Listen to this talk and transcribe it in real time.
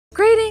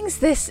things.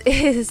 This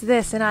is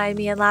this, and I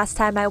mean, last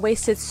time I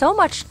wasted so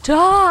much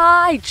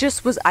time.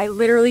 I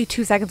literally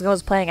 2 seconds ago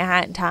was playing a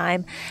Hat in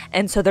Time,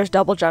 and so there's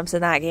double jumps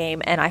in that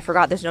game, and I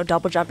forgot there's no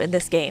double jump in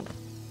this game.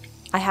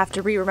 I have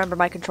to remember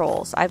my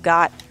controls. I've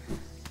got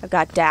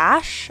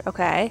dash,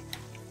 okay.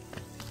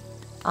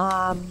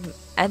 And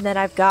then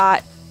I've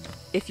got,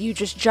 if you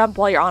just jump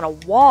while you're on a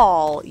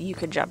wall, you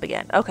can jump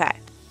again, okay.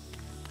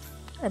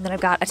 And then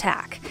I've got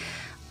attack.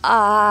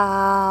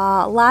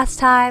 Last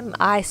time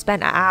I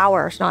spent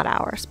hours, not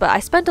hours, but I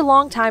spent a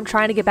long time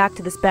trying to get back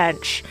to this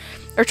bench,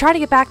 or trying to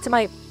get back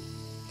to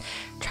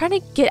trying to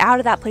get out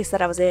of that place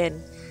that I was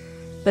in.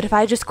 But if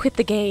I just quit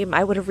the game,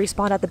 I would have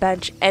respawned at the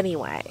bench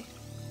anyway,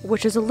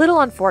 which is a little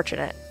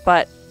unfortunate,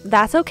 but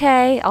that's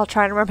okay. I'll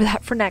try and remember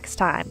that for next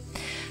time.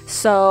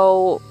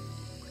 So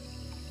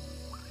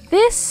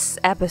this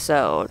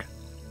episode,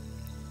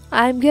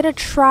 I'm gonna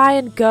try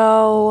and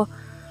go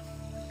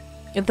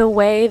the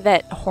way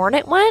that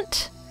Hornet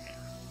went,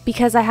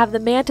 because I have the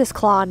Mantis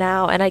Claw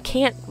now, and I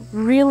can't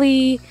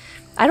really,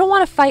 I don't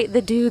want to fight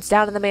the dudes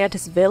down in the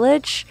Mantis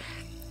Village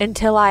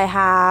until I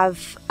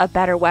have a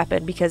better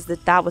weapon, because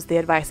that was the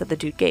advice that the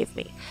dude gave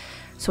me.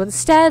 So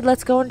instead,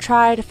 let's go and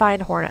try to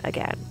find Hornet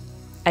again,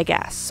 I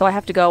guess. So I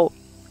have to go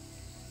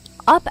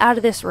up out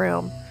of this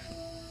room,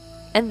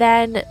 and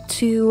then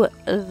to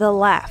the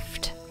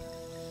left.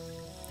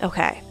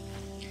 Okay.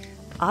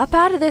 Up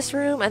out of this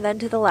room and then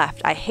to the left.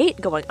 I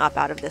hate going up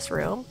out of this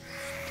room,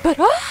 but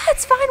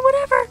it's fine,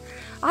 whatever.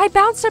 I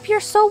bounced up here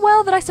so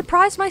well that I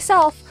surprised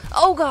myself.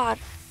 Oh god.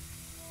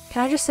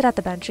 Can I just sit at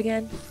the bench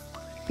again?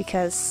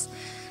 Because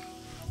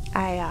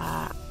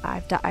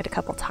I've died a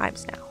couple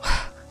times now.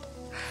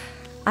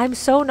 I'm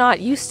so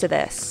not used to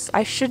this.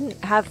 I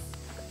shouldn't have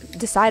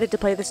decided to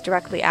play this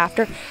directly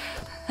after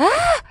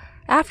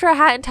after a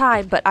Hat in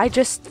Time, but I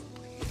just,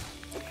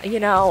 you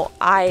know,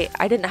 I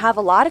didn't have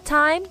a lot of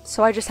time,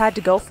 so I just had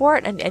to go for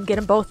it and get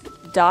them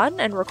both done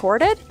and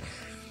recorded.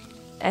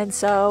 And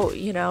so,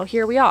 you know,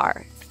 here we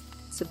are.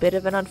 It's a bit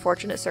of an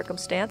unfortunate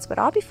circumstance, but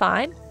I'll be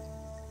fine.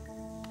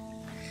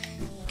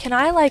 Can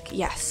I, like,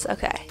 yes,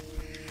 okay.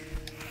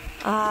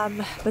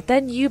 But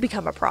then you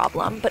become a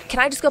problem. But can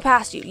I just go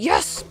past you?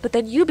 Yes! But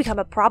then you become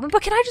a problem.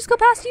 But can I just go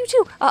past you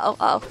too?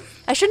 Uh-oh.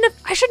 I shouldn't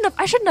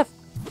have.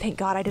 Thank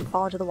God I didn't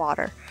fall into the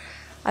water.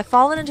 I've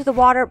fallen into the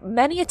water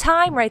many a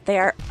time right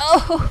there.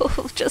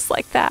 Oh, just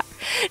like that.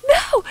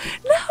 No,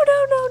 not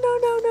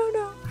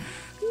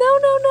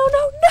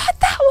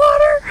that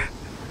water.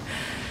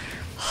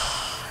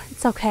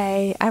 It's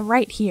okay. I'm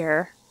right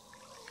here.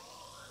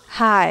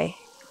 Hi.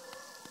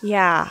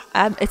 Yeah,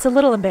 it's a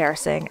little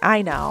embarrassing.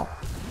 I know.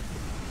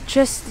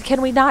 Just,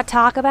 can we not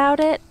talk about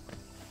it?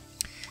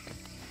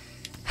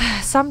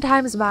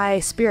 Sometimes my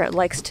spirit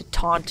likes to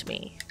taunt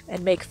me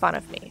and make fun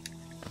of me.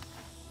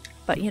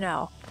 But, you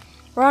know,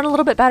 we're on a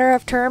little bit better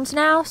of terms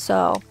now,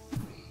 so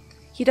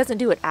he doesn't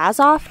do it as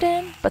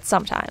often, but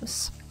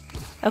sometimes.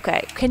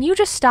 Okay, can you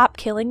just stop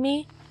killing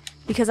me?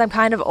 Because I'm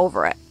kind of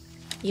over it,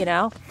 you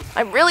know?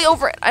 I'm really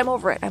over it. I'm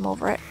over it.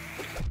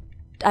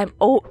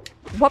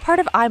 What part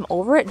of I'm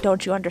over it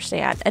don't you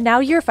understand? And now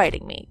you're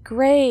fighting me.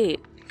 Great.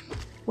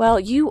 Well,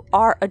 you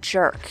are a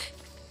jerk,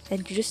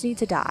 and you just need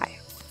to die.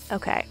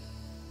 Okay.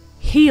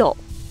 Heal.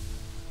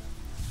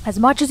 As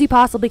much as you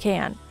possibly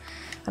can.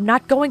 I'm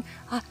not going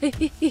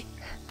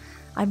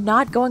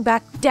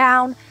back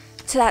down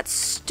to that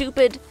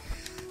stupid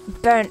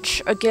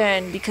bench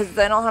again, because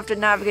then I'll have to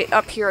navigate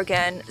up here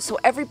again. So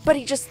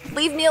everybody just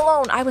leave me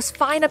alone. I was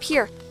fine up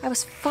here.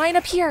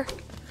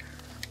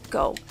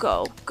 Go.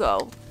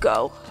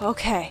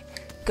 Okay.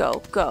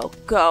 Go.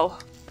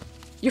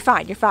 You're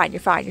fine. Is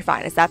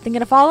that thing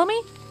gonna follow me?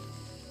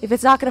 If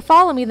it's not gonna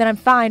follow me, then I'm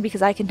fine,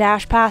 because I can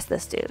dash past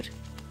this dude.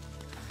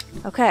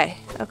 Okay.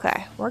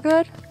 We're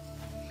good.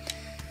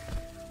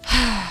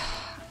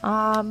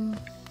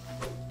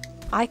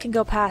 I can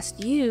go past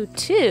you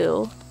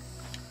too,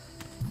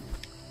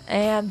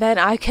 and then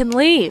I can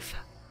leave.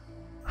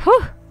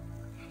 Whew.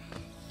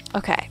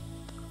 Okay.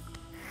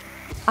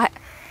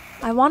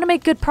 I want to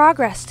make good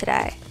progress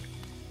today,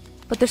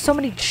 but there's so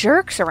many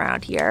jerks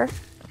around here.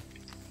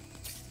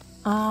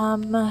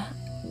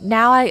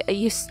 Now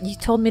you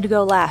told me to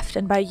go left,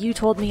 and by you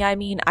told me, I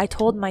mean I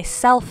told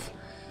myself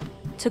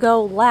to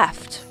go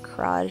left.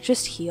 Crud,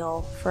 just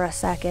heal for a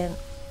second.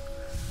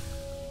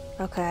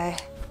 Okay.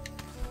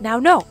 Now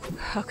no.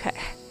 Okay.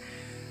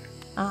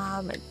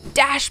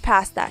 Dash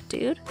past that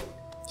dude.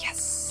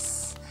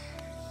 Yes.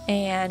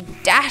 And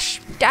dash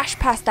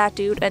past that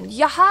dude, and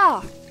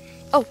yaha!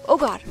 Oh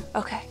god.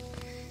 Okay.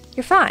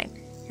 You're fine.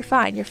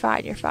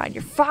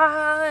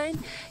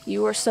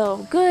 You are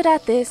so good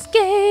at this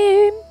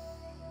game.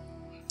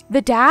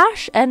 The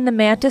dash and the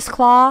Mantis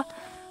Claw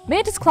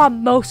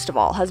most of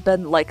all has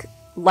been like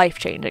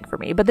life-changing for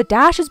me, but the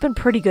dash has been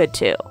pretty good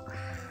too.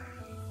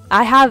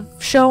 I have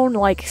shown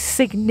like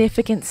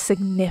significant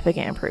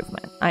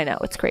improvement. I know,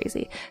 it's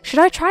crazy. Should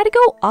I try to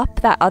go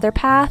up that other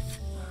path?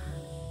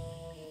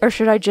 Or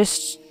should I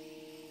just...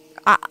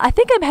 I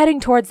think I'm heading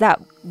towards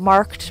that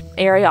marked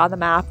area on the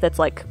map that's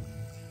like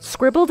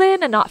scribbled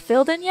in and not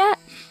filled in yet.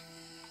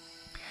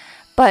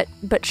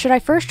 But should I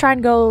first try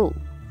and go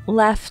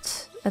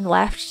left and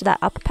left to that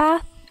up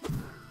path?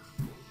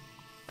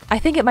 I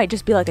think it might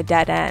just be like a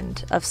dead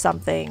end of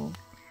something,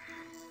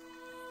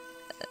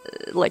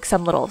 like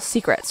some little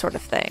secret sort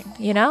of thing,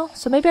 you know?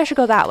 So maybe I should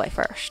go that way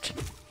first.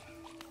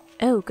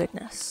 Oh,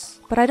 goodness.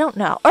 But I don't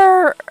know.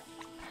 I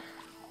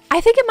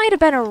think it might have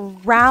been a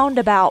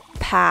roundabout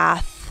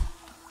path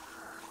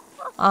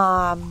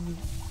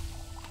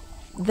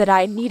that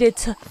I needed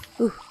to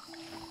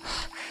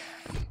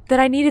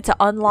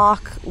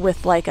unlock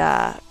with like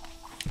a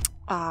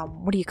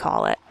what do you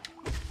call it?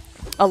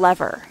 A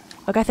lever.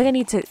 Like I think I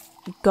need to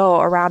go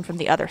around from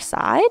the other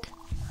side.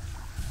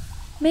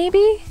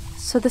 Maybe?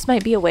 So this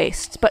might be a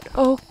waste, but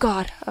oh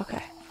god,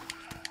 okay.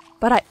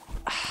 But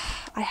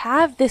I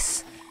have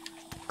this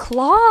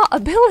claw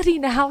ability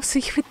now, so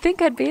you would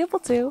think I'd be able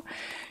to.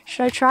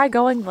 Should I try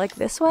going like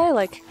this way?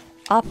 Like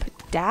up,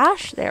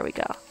 dash? There we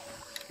go.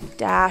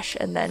 Dash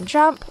and then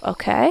jump.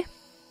 Okay.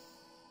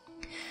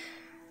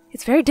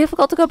 It's very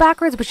difficult to go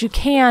backwards, but you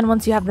can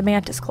once you have the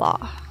mantis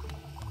claw.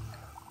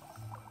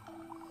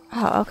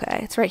 Oh, okay.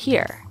 It's right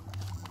here.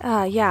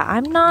 Yeah,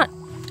 I'm not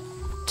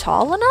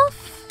tall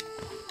enough?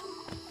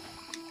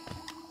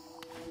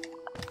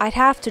 I'd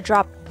have to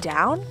drop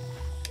down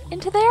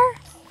into there?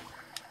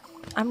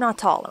 I'm not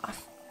tall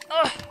enough.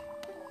 Ugh.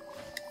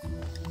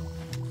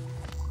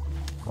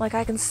 Like,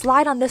 I can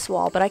slide on this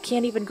wall, but I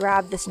can't even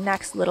grab this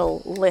next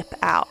little lip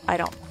out, I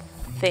don't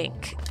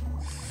think.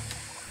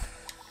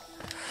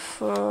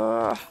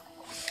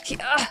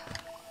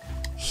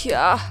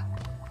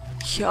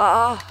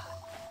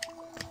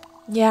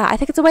 Yeah, I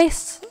think it's a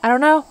waste. I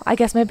don't know. I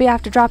guess maybe I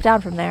have to drop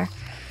down from there.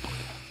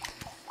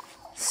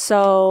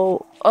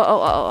 So,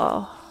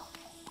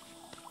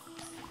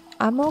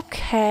 I'm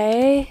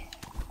okay.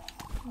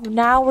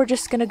 Now we're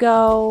just gonna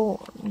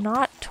go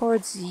not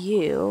towards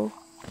you.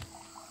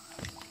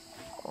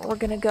 We're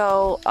gonna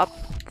go up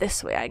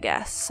this way, I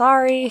guess.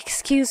 Sorry,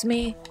 excuse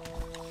me.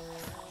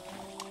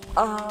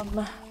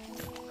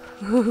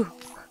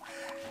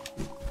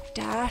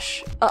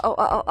 Dash.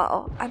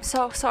 I'm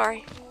so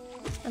sorry.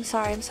 I'm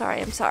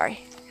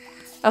sorry.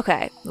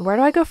 Okay, where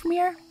do I go from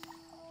here?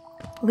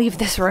 Leave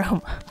this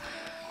room.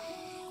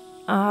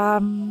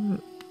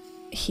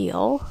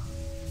 Heal.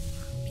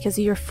 Because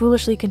you're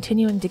foolishly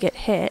continuing to get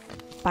hit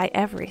by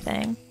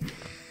everything.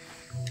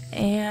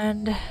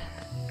 And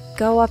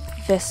go up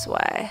this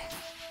way.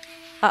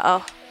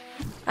 I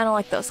don't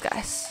like those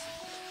guys.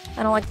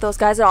 I don't like those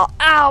guys at all.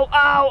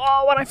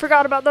 Ow, and I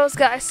forgot about those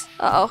guys.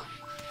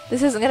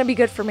 This isn't gonna be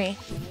good for me.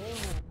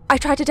 I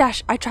tried to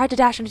dash and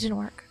it didn't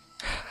work.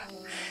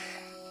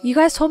 You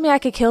guys told me I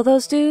could kill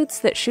those dudes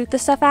that shoot the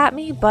stuff at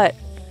me, but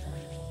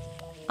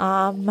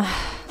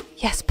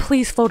yes,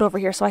 please float over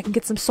here so I can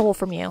get some soul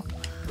from you.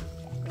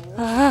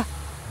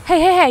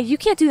 Hey, you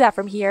can't do that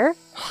from here.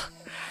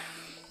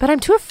 But I'm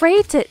too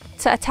afraid to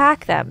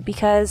attack them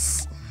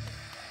because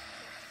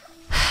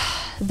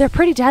they're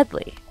pretty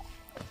deadly.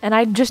 And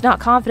I'm just not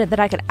confident that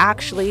I can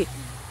actually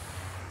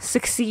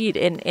succeed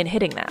in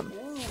hitting them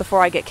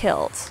before I get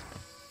killed.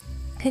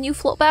 Can you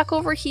float back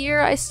over here?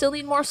 I still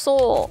need more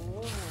soul.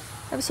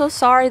 I'm so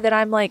sorry that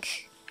I'm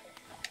like,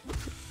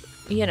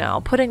 you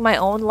know, putting my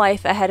own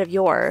life ahead of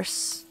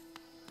yours.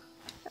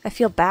 I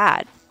feel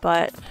bad,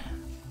 but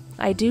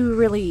I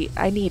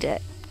need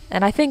it.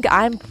 And I think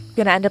I'm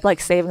gonna end up like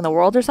saving the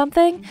world or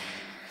something.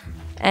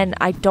 And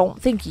I don't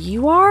think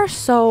you are,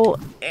 so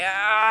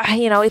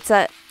you know, it's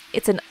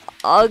an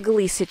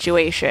ugly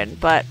situation,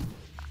 but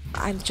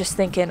I'm just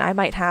thinking I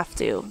might have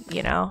to,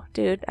 you know,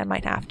 dude, I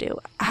might have to.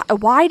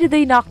 Why did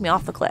they knock me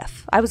off the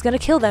cliff? I was gonna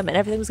kill them and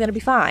everything was gonna be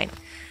fine.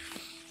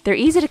 They're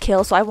easy to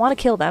kill, so I want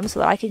to kill them so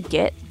that I can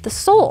get the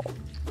soul.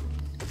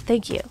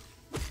 Thank you.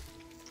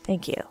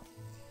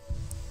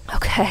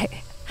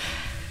 Okay.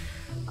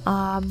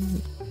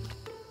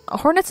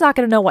 Hornet's not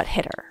gonna know what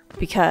hit her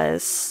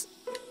because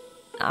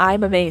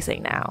I'm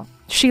amazing now.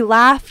 She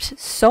laughed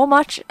so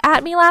much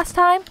at me last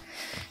time.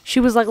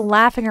 She was like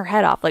laughing her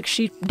head off. Like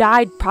she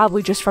died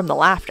probably just from the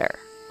laughter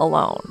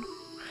alone.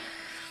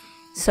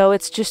 So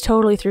it's just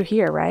totally through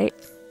here, right?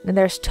 And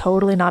there's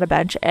totally not a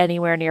bench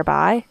anywhere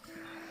nearby.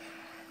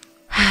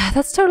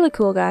 That's totally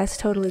cool, guys.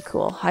 Totally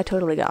cool. I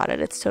totally got it.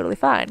 It's totally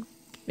fine.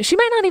 She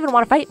might not even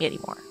want to fight me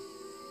anymore.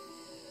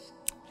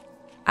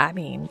 I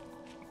mean,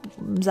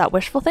 is that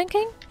wishful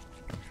thinking?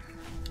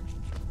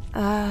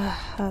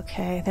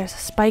 Okay, there's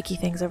spiky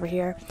things over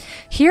here.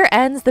 Here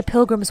ends the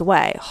pilgrim's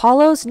way.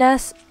 Hollow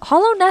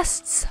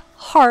Nest's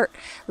heart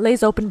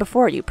lays open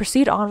before you.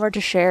 Proceed onward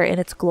to share in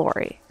its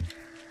glory.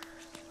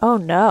 Oh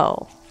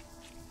no.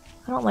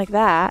 I don't like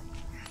that.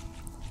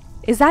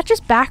 Is that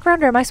just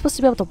background or am I supposed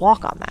to be able to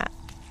walk on that?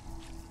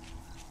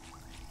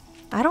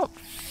 I don't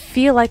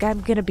feel like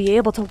I'm gonna be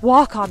able to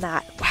walk on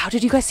that. Wow,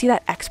 did you guys see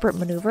that expert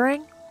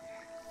maneuvering?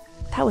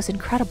 That was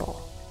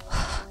incredible.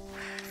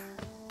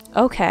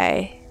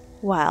 Okay.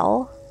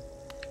 Well,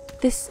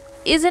 this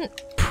isn't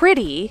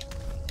pretty,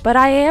 but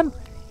I am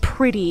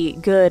pretty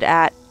good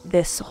at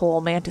this whole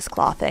mantis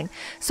claw thing.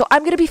 So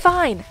I'm gonna be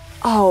fine.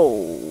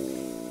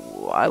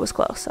 Oh, I was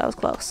close.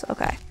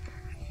 Okay.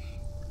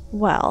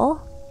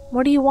 Well,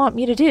 what do you want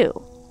me to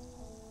do?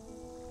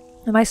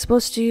 Am I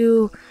supposed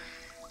to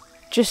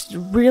just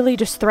really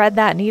just thread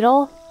that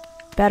needle?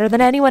 Better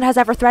than anyone has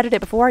ever threaded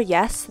it before?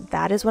 Yes,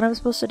 that is what I'm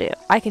supposed to do.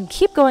 I can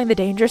keep going the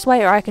dangerous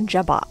way, or I can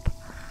jump up.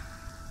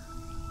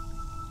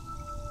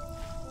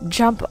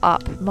 Jump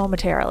up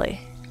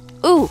momentarily.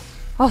 Ooh!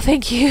 Oh,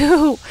 thank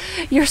you!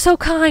 You're so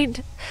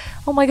kind!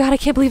 Oh my god, I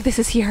can't believe this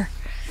is here.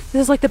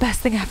 This is like the best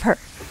thing ever.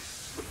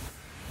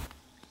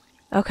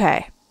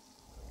 Okay.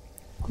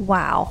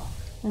 Wow.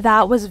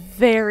 That was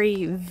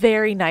very,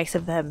 very nice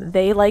of them.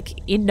 They,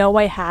 like, you know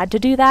I had to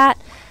do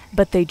that,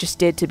 but they just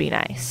did to be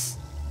nice.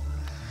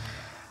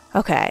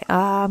 Okay,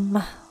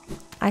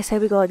 I say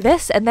we go like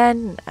this, and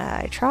then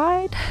I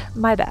tried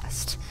my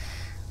best.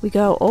 We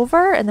go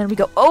over, and then we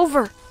go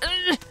over!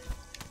 Ugh!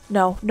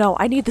 No, no,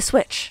 I need the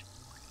switch.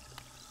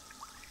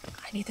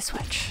 I need the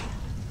switch.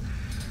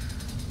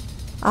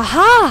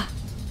 Aha!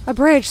 A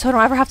bridge, so I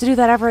don't ever have to do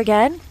that ever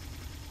again.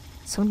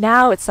 So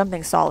now it's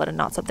something solid and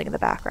not something in the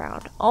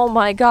background. Oh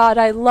my god,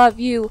 I love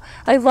you.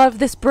 I love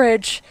this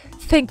bridge.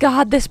 Thank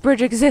god this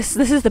bridge exists.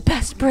 This is the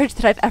best bridge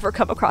that I've ever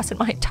come across in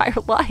my entire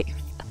life.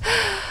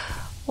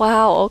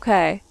 Wow,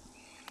 okay.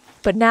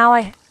 But now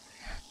I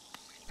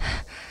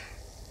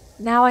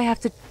have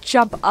to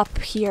jump up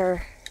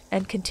here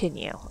and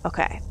continue.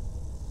 Okay.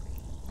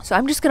 So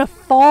I'm just gonna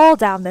fall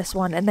down this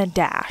one and then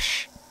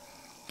dash.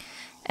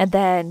 And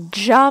then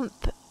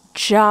jump,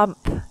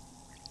 jump,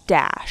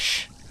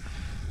 dash.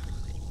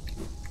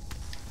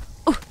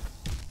 Ooh.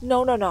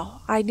 No, no,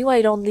 no. I knew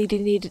I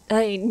needed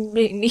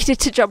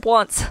to jump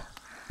once.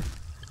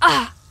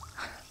 Ah!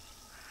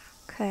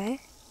 Okay.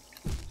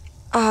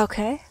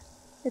 Okay.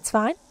 It's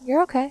fine.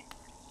 You're okay.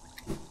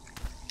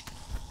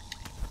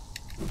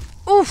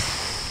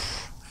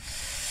 Oof.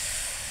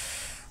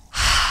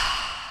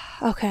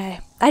 Okay.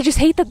 I just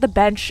hate that the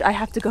bench, I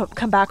have to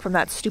come back from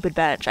that stupid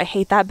bench. I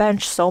hate that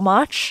bench so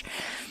much,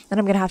 and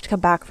I'm gonna have to come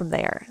back from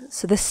there.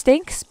 So this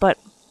stinks, but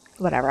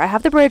whatever. I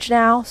have the bridge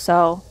now,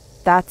 so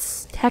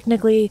that's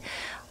technically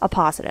a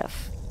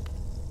positive.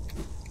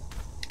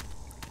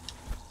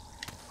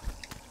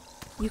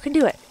 You can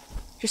do it.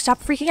 Just stop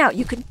freaking out.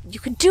 You can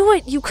do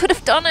it. You could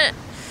have done it.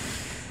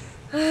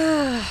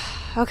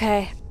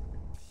 Okay.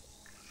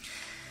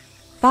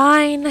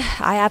 Fine.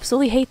 I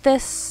absolutely hate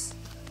this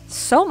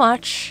so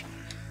much.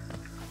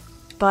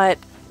 But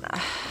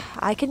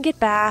I can get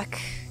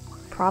back.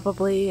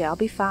 Probably. I'll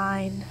be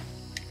fine.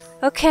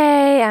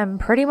 Okay, I'm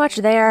pretty much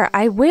there.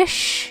 I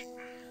wish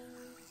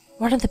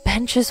one of the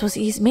benches was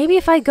easy. Maybe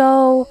if I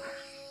go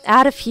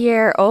out of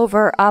here,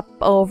 over, up,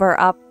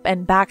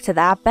 and back to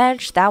that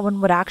bench, that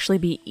one would actually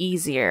be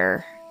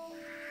easier.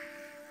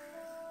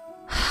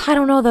 I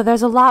don't know though,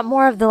 there's a lot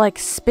more of the like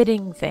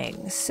spitting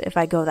things if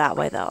I go that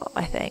way though,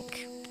 I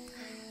think.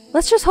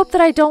 Let's just hope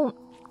that I don't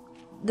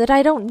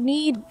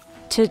need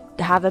to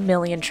have a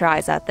million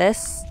tries at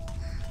this.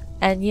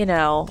 And you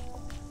know,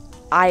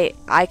 I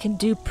can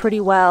do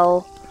pretty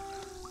well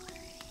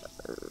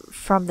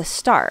from the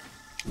start.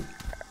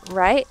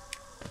 Right?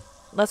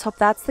 Let's hope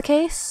that's the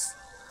case.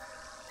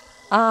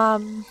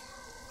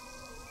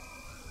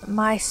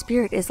 My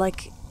spirit is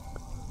like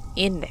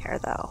in there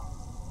though.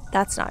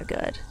 That's not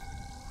good.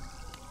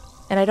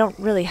 And I don't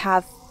really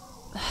have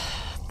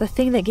the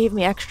thing that gave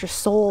me extra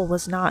soul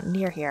was not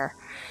near here.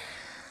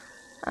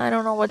 I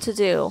don't know what to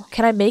do.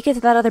 Can I make it to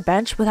that other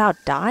bench without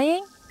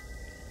dying?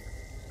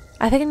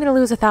 I think I'm gonna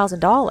lose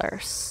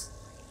 $1,000.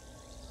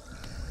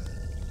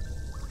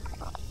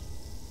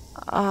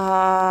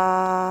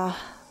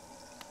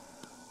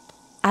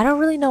 I don't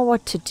really know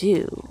what to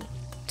do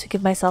to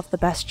give myself the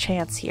best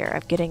chance here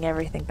of getting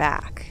everything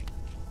back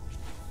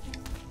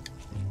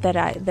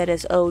that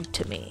is owed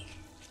to me.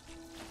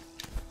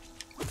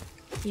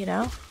 You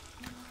know?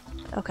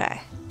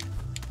 Okay.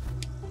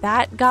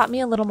 That got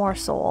me a little more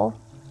soul.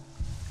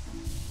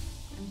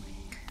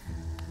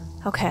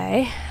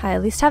 Okay, I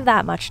at least have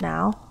that much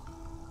now.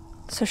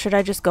 So should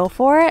I just go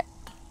for it?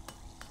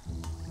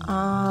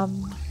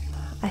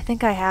 I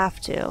think I have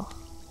to.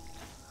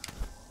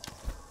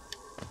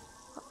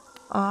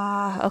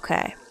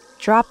 Okay.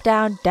 Drop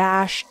down,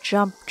 dash,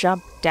 jump,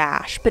 jump,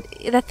 dash. But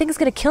that thing's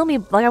gonna kill me.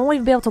 Like, I won't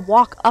even be able to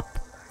walk up.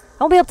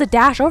 I won't be able to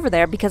dash over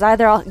there because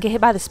either I'll get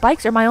hit by the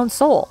spikes or my own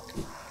soul.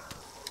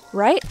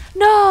 Right?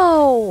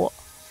 No!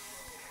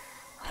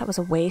 That was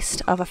a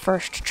waste of a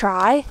first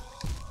try.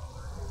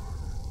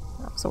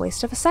 That was a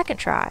waste of a second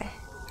try.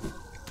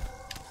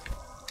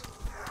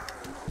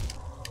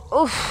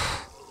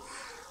 Oof.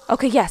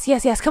 Okay, yes,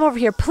 yes, yes. Come over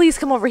here. Please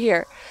come over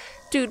here.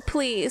 Dude,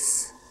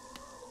 please.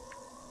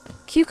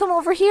 Can you come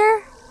over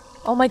here?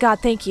 Oh my god,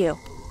 thank you.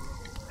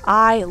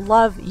 I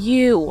love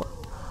you.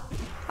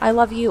 I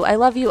love you. I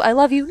love you. I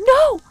love you.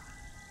 No!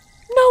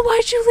 No,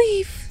 why'd you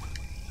leave?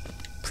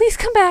 Please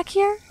come back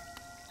here.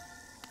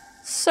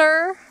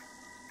 Sir?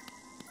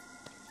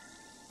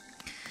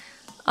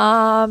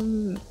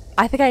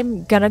 I think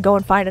I'm gonna go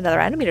and find another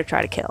enemy to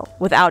try to kill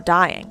without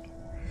dying.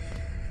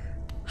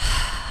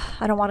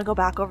 I don't want to go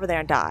back over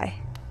there and die.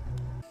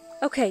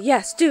 Okay,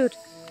 yes, dude.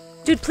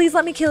 Dude, please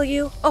let me kill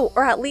you. Oh,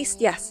 or at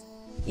least, yes.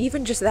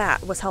 Even just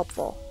that was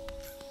helpful.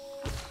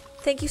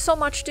 Thank you so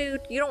much, dude.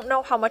 You don't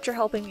know how much you're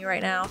helping me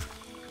right now.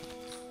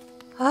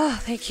 Oh,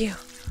 thank you.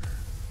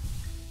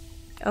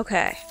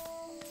 Okay.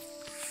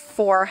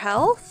 4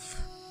 health?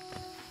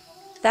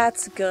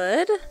 That's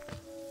good.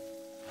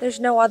 There's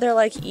no other,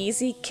 like,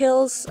 easy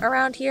kills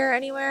around here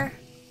anywhere?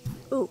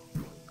 Ooh.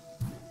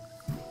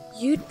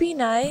 You'd be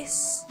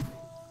nice.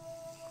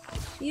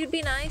 You'd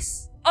be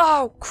nice.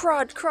 Oh,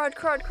 crud, crud,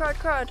 crud, crud,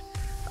 crud.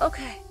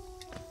 Okay.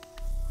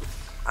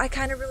 I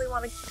kind of really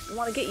want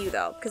to get you,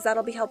 though, because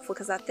that'll be helpful,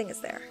 because that thing is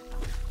there.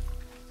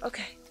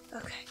 Okay,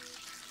 okay.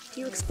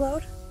 Do you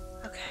explode?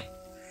 Okay.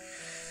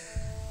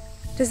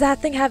 Does that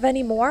thing have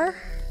any more?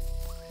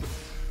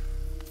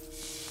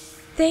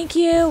 Thank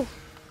you!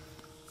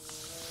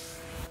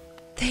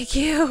 Thank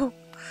you!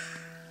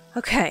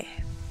 Okay.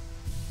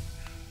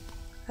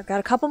 I've got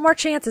a couple more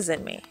chances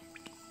in me.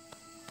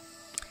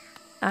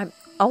 I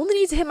only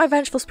need to hit my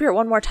Vengeful Spirit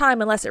one more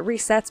time unless it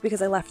resets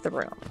because I left the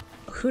room.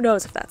 Who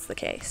knows if that's the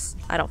case?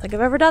 I don't think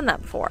I've ever done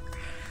that before.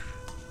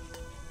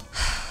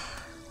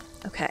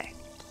 Okay.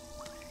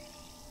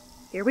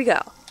 Here we go.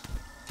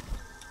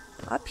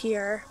 Up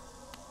here.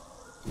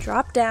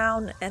 Drop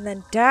down and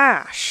then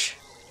dash.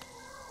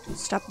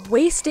 Stop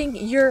wasting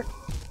your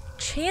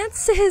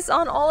chances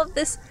on all of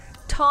this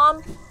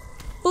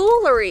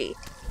tomfoolery.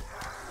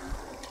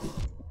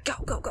 Go,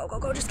 go, go, go,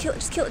 go. Just kill it,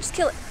 just kill it, just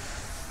kill it.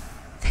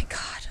 Thank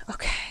God.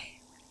 Okay.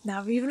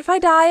 Now, even if I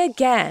die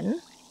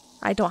again,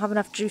 I don't have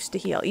enough juice to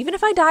heal. Even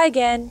if I die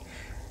again,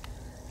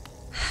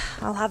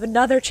 I'll have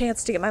another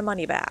chance to get my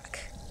money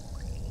back.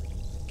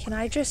 Can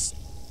I just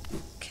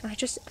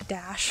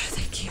dash?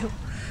 Thank you.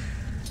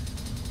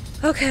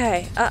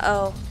 Okay.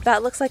 Uh-oh.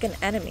 That looks like an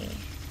enemy.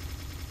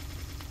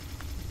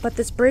 But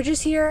this bridge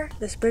is here.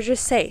 This bridge is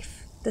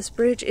safe. This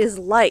bridge is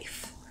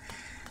life.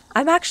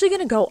 I'm actually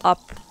going to go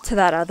up to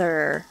that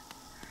other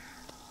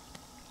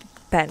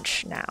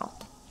bench now.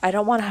 I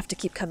don't want to have to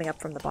keep coming up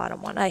from the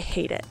bottom one. I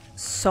hate it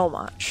so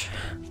much.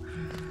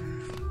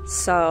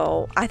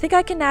 So I think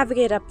I can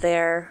navigate up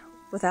there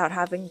without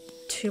having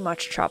too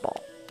much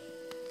trouble.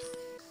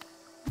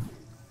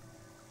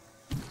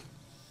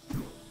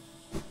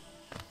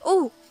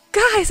 Oh,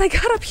 guys, I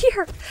got up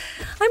here.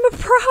 I'm a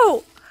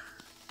pro.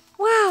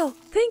 Wow,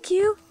 thank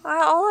you.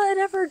 All I'd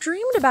ever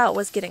dreamed about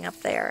was getting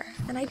up there,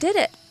 and I did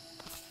it.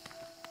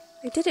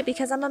 I did it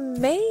because I'm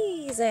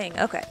amazing.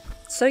 Okay,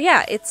 so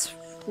yeah, it's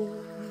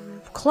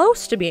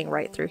close to being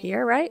right through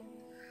here, right?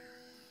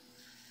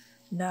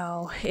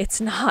 No, it's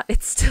not.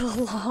 It's still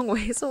a long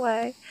ways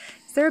away.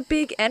 Is there a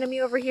big enemy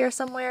over here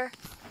somewhere?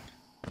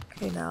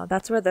 Okay, no,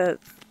 that's where the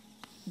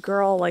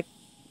girl, like,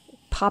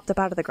 popped up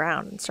out of the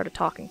ground and started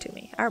talking to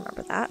me. I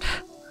remember that.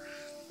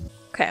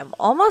 Okay, I'm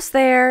almost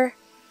there.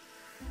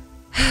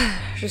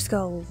 Just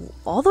go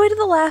all the way to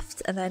the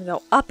left and then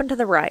go up and to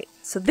the right.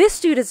 So this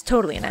dude is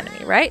totally an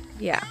enemy, right?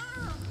 Yeah.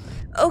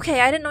 Okay,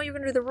 I didn't know you were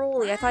gonna do the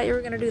rolly. I thought you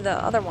were gonna do the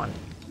other one.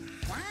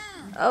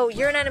 Oh,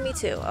 you're an enemy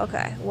too.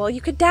 Okay. Well,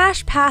 you could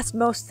dash past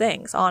most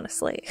things,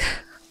 honestly.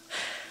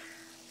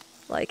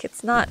 Like,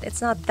 it's not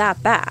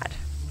that bad.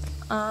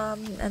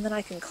 And then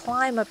I can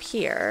climb up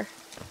here.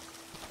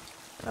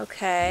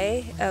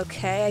 Okay,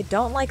 okay. I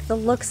don't like the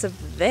looks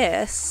of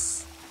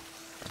this.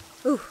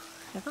 Ooh,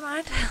 never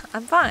mind.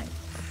 I'm fine.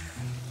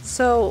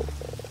 So,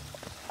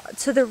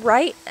 to the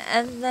right,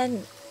 and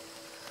then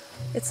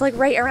it's like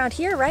right around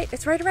here, right?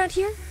 It's right around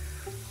here?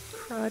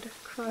 Crud,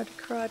 crud,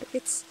 crud.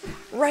 It's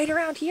right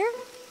around here?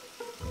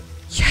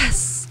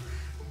 Yes!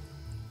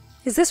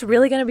 Is this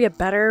really going to be a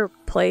better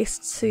place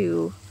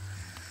to,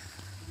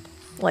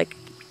 like,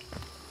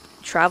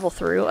 travel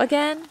through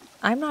again?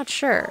 I'm not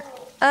sure.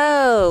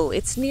 Oh,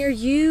 it's near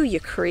you, you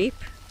creep.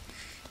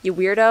 You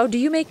weirdo. Do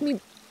you make me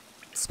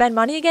spend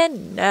money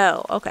again?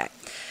 No. Okay.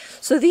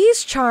 So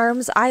these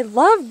charms, I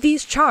love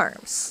these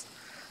charms.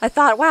 I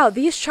thought, wow,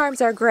 these charms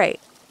are great.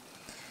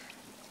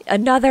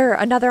 Another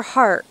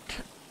heart.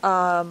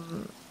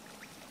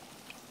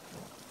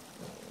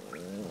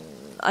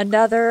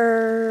 Another...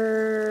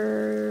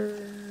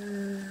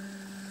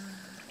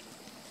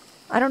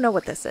 I don't know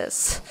what this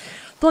is.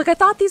 But, like, I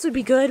thought these would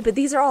be good, but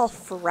these are all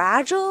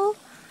fragile,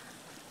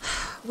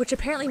 which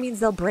apparently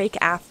means they'll break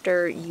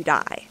after you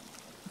die.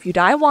 If you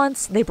die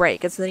once, they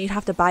break, and so then you'd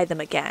have to buy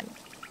them again.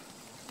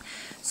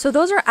 So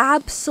those are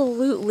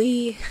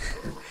absolutely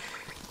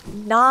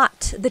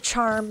not the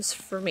charms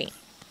for me.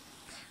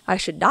 I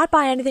should not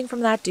buy anything from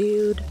that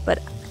dude, but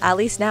at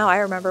least now I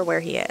remember where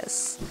he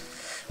is.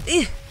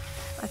 Ugh.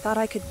 I thought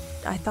I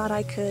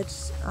could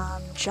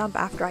jump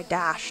after I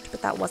dashed,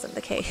 but that wasn't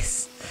the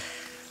case.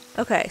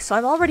 Okay, so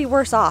I'm already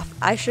worse off.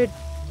 I should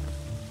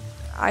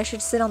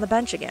sit on the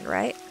bench again,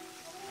 right?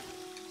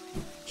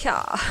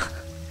 Yeah.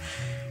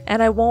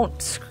 And I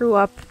won't screw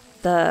up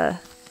the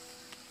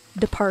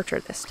departure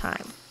this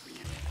time.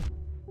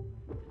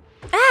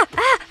 Ah!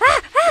 Ah!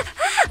 Ah! Ah!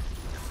 Ah!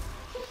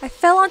 I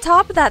fell on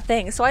top of that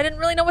thing, so I didn't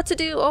really know what to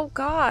do. Oh,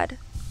 God.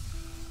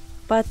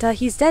 But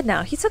he's dead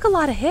now. He took a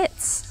lot of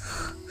hits.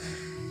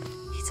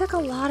 He took a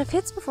lot of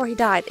hits before he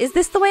died. Is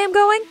this the way I'm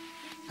going?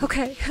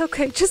 Okay,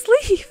 okay, just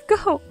leave.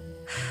 Go.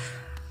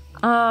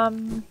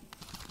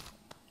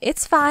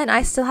 It's fine.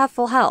 I still have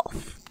full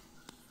health.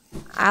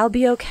 I'll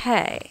be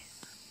okay.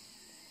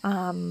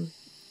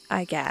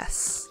 I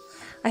guess.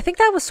 I think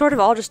that was sort of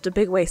all just a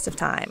big waste of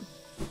time.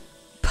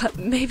 But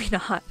maybe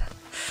not.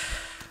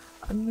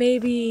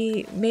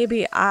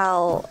 Maybe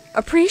I'll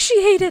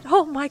appreciate it.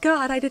 Oh my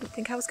god, I didn't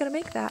think I was gonna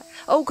make that.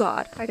 Oh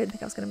god, I didn't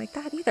think I was gonna make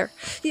that either.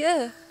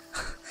 Yeah.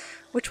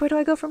 Which way do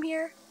I go from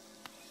here?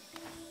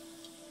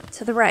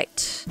 To the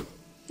right.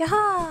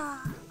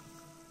 Yaha!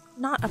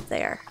 Not up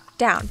there.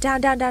 Down,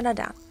 down, down, down, down,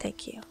 down.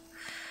 Thank you.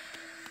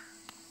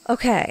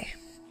 Okay.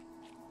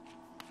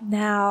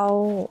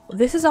 Now,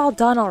 this is all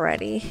done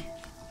already.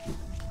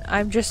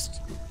 I'm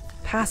just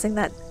passing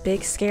that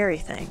big scary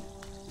thing.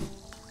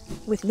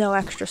 With no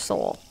extra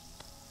soul.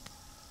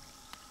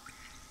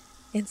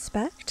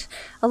 Inspect?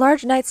 A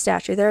large knight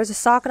statue. There is a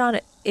socket on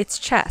its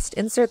chest.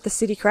 Insert the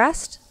city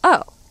crest?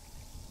 Oh.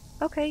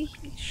 Okay,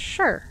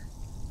 sure.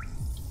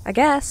 I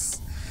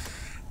guess.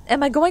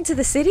 Am I going to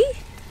the city?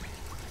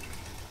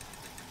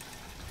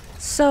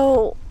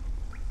 So,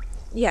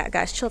 yeah,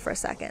 guys, chill for a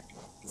second.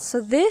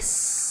 So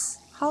this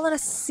Hall in a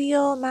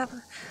Seal map.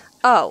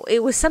 Oh,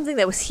 it was something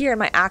that was here in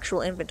my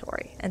actual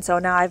inventory. And so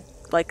now I've,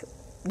 like,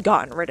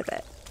 gotten rid of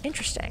it.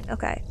 Interesting.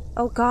 Okay.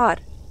 Oh,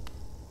 God.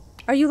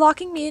 Are you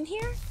locking me in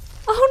here?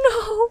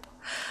 Oh, no.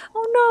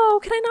 Oh, no.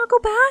 Can I not go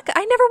back?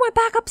 I never went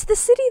back up to the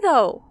city,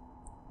 though.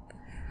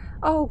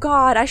 Oh,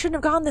 God. I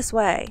shouldn't have gone this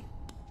way.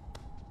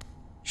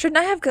 Shouldn't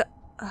I have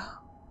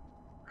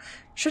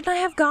Shouldn't I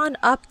have gone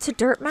up to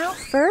Dirtmouth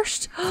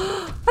first?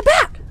 A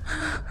bat!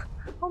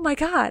 Oh, my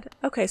God.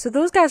 Okay, so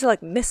those guys are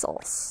like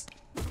missiles.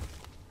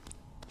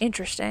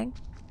 Interesting.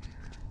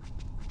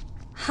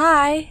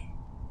 Hi.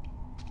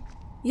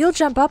 You'll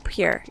jump up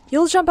here.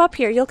 You'll jump up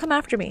here. You'll come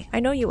after me. I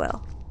know you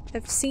will.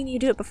 I've seen you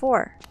do it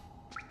before.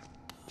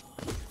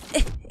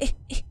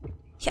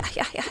 Yeah.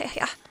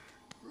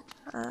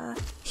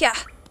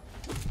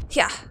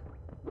 Yeah.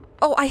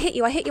 Oh, I hit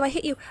you.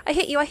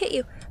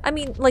 I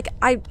mean, like,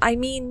 I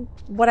mean,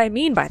 what I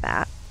mean by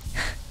that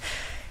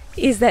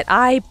is that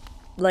I,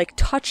 like,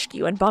 touched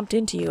you and bumped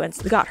into you and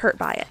got hurt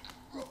by it.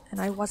 And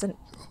I wasn't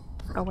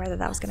aware that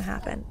that was going to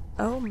happen.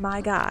 Oh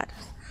my god.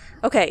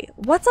 Okay,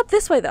 what's up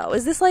this way, though?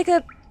 Is this like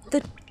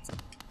the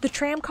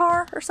tram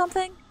car or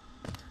something?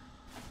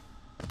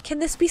 Can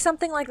this be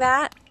something like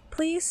that,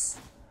 please?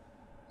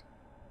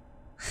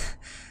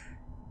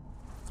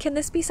 Can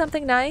this be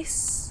something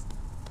nice?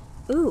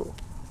 Ooh,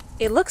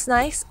 it looks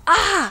nice.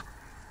 Ah!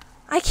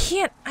 I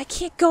can't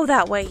go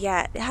that way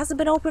yet. It hasn't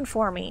been open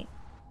for me.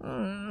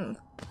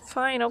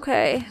 Fine,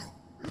 okay.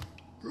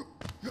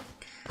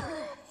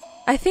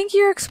 I think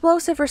you're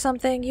explosive or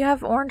something. You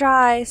have orange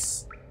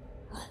eyes.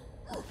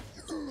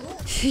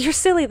 You're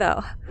silly,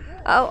 though.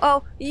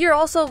 Oh, you're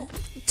also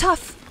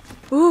tough.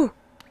 Ooh.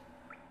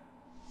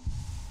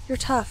 You're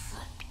tough.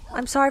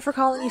 I'm sorry for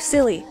calling you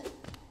silly.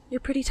 You're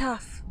pretty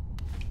tough.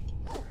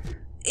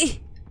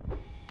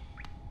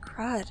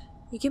 Crud.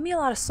 You give me a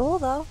lot of soul,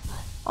 though.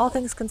 All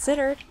things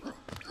considered.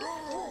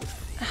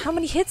 How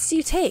many hits do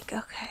you take?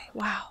 Okay,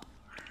 wow.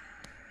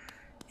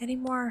 Any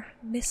more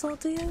missile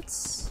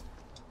dudes?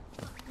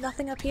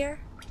 Nothing up here?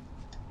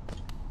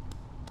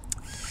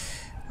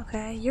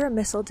 Okay, you're a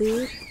missile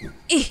dude.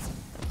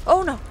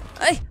 Oh no!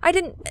 I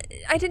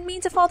didn't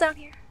mean to fall down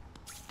here.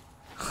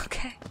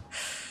 Okay.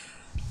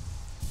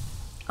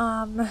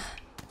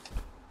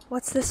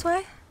 What's this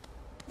way?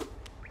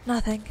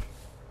 Nothing.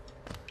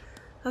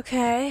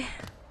 Okay.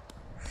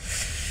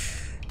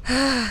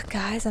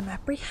 Guys, I'm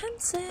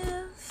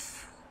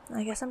apprehensive.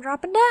 I guess I'm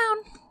dropping down.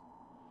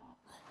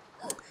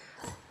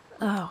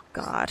 Oh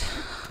god.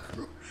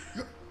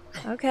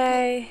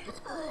 Okay.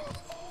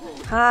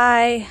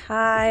 Hi.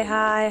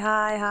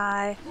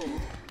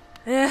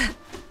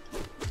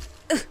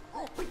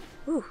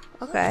 Ooh,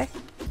 okay.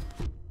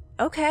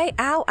 Okay,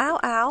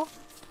 ow.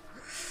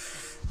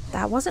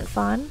 That wasn't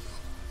fun.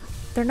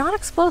 They're not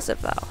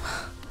explosive, though.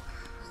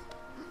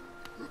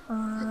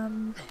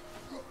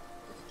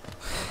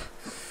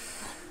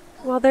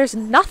 Well, there's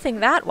nothing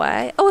that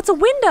way. Oh, it's a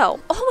window!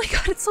 Oh my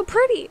god, it's so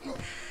pretty!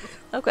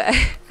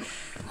 Okay.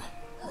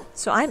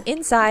 So I'm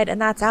inside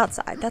and that's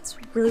outside. That's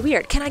really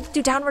weird. Can I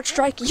do downward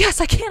strike? Yes,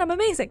 I can! I'm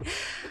amazing!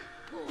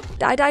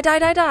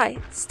 Die.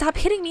 Stop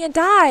hitting me and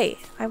die!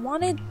 I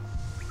wanted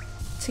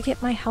to get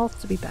my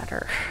health to be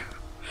better.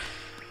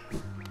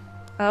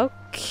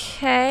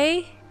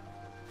 Okay.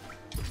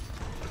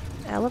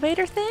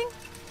 Elevator thing?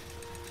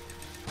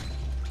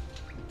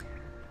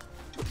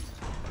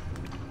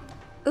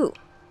 Ooh.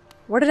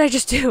 What did I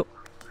just do?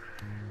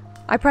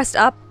 I pressed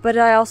up, but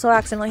I also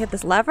accidentally hit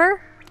this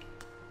lever?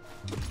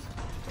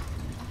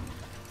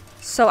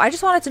 So I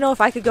just wanted to know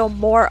if I could go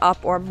more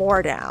up or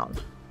more down.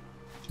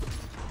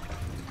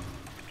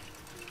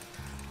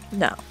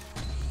 No.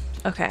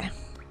 Okay.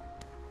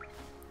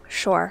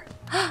 Sure.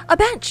 A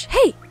bench!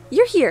 Hey!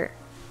 You're here!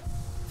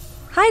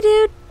 Hi,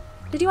 dude!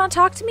 Did you want to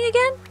talk to me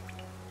again?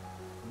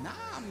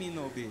 Nah, me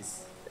no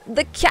bis.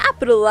 The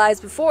capital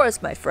lies before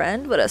us, my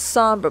friend. What a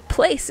somber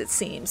place it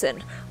seems,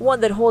 and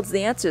one that holds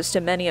the answers to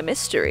many a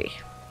mystery.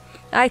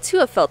 I too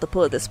have felt the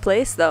pull of this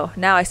place, though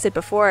now I sit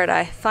before it,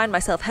 I find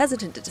myself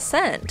hesitant to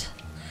descend.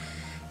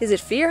 Is it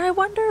fear, I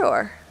wonder,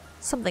 or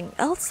something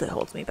else that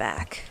holds me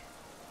back?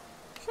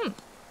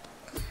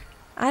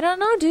 I don't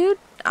know, dude.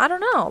 I don't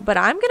know, but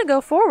I'm gonna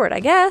go forward, I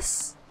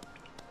guess.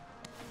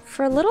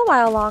 For a little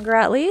while longer,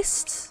 at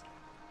least.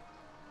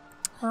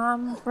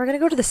 We're gonna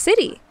go to the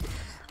city.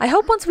 I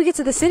hope once we get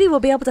to the city, we'll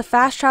be able to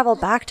fast travel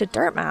back to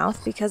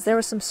Dirtmouth, because there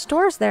were some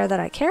stores there that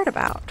I cared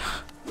about.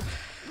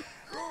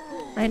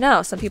 I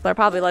know, some people are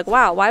probably like,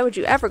 wow, why would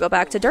you ever go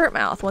back to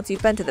Dirtmouth once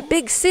you've been to the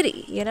big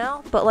city, you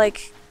know? But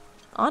like,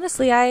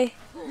 honestly,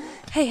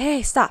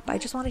 Hey, stop. I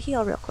just want to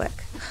heal real quick.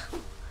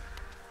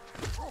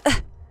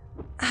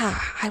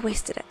 I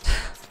wasted it.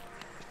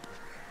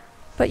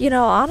 But you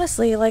know,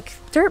 honestly, like,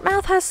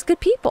 Dirtmouth has good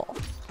people.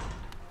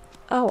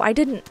 Oh, I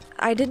didn't.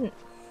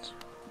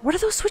 What do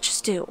those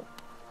switches do?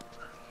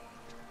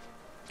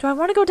 Do I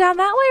want to go down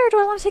that way or do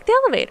I want to take the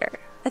elevator?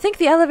 I think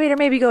the elevator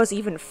maybe goes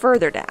even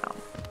further down.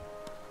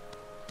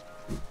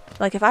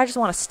 Like, if I just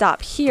want to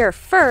stop here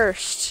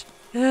first,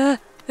 I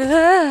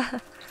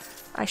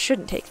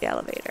shouldn't take the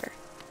elevator.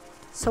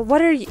 So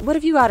what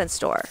have you got in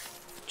store?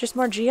 Just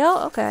more Geo?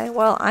 Okay,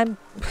 well, I'm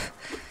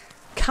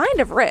kind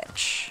of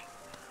rich.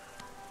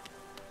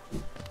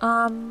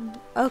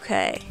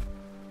 Okay.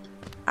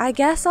 I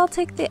guess I'll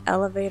take the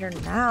elevator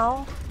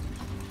now.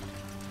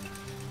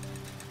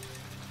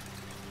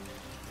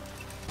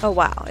 Oh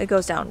wow, it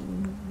goes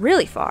down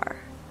really far.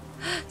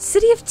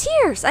 City of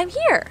Tears! I'm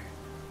here!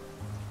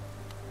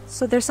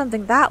 So there's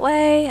something that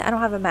way. I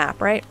don't have a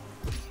map, right?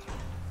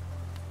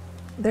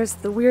 There's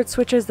the weird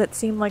switches that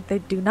seem like they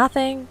do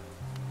nothing.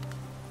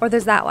 Or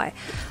there's that way.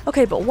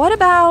 Okay, but what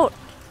about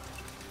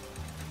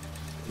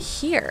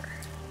here?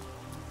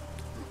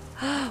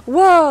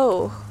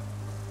 Whoa!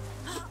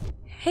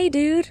 Hey,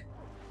 dude.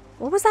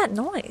 What was that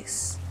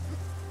noise?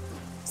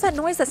 What's that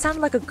noise that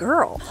sounded like a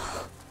girl?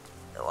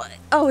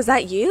 Oh, is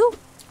that you?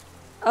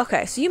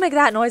 Okay, so you make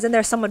that noise and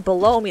there's someone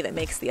below me that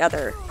makes the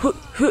other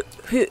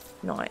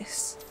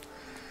noise.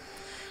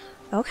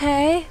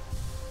 Okay.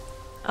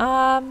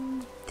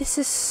 This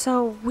is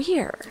so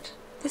weird.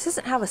 This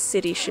isn't how a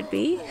city should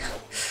be.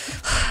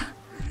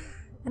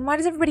 And why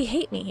does everybody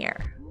hate me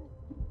here?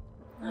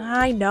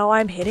 I know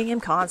I'm hitting him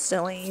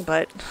constantly,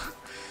 but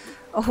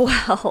oh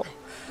well.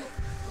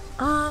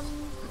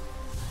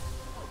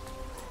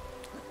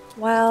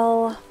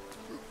 Well,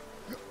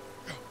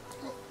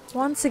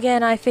 once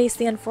again I face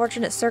the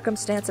unfortunate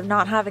circumstance of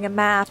not having a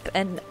map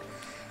and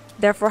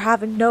therefore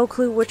having no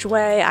clue which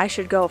way I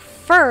should go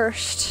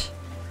first.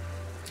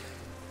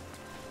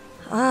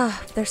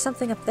 There's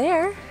something up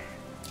there.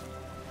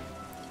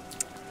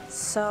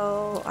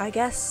 So I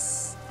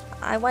guess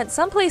I went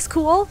someplace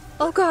cool.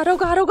 Oh god, oh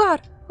god, oh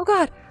god, oh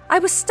god. I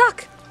was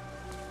stuck.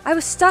 I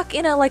was stuck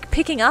in a like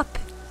picking up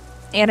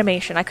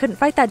animation. I couldn't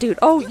fight that dude.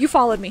 Oh, you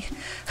followed me.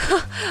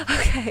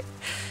 Okay.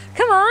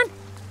 Come on.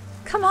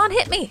 Come on,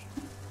 hit me.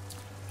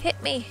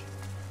 Hit me.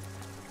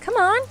 Come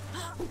on.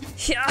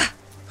 Yeah.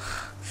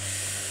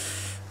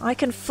 I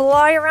can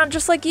fly around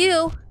just like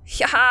you.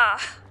 Yeah.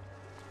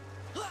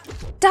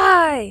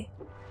 Die.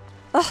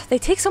 Oh, they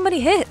take so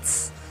many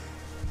hits.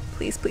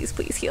 Please, please,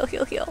 please. Heal,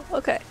 heal, heal.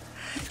 Okay.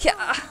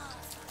 Yeah.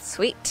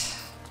 Sweet.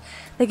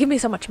 They give me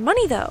so much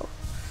money, though.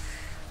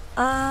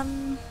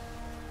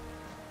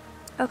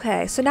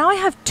 Okay, so now I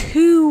have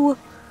 2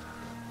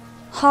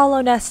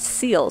 Hollow Nest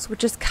seals,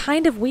 which is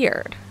kind of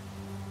weird.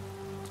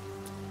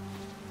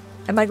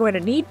 Am I going to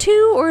need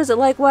 2, or is it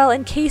like, well,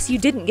 in case you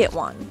didn't get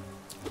one,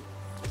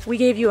 we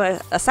gave you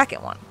a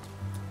second one?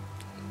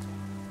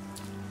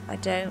 I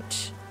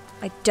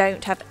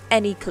don't have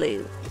any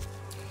clue.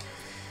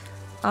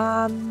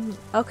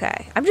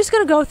 Okay. I'm just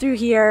gonna go through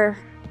here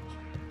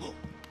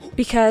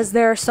because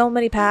there are so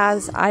many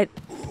paths. I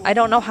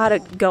don't know how to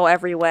go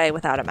every way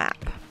without a map.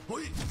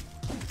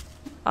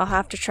 I'll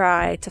have to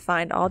try to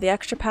find all the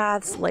extra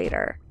paths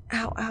later.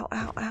 Ow, ow,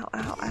 ow, ow,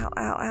 ow, ow,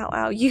 ow, ow,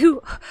 ow.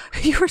 You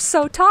are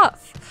so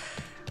tough.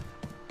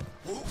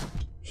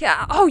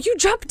 Yeah. Oh, you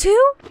jumped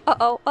too?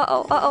 Uh-oh,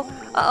 uh-oh, uh-oh,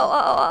 uh-oh,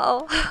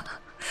 uh-oh, uh-oh.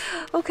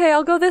 Okay,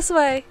 I'll go this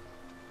way.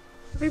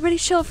 Everybody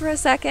chill for a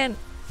second.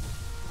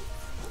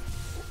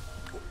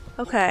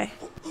 Okay.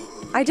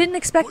 I didn't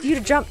expect you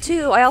to jump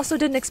too. I also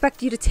didn't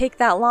expect you to take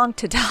that long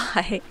to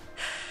die.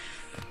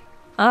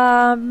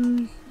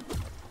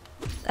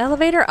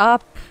 Elevator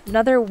up.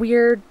 Another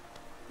weird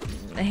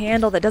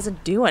handle that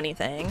doesn't do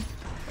anything.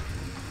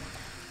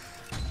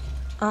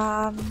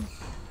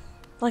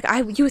 Like,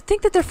 you would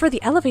think that they're for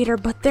the elevator,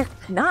 but they're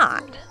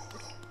not.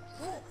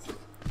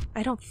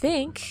 I don't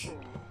think.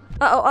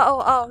 Uh-oh, uh-oh,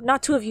 uh-oh.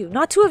 Not 2 of you.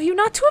 Not 2 of you.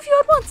 Not 2 of you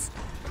at once.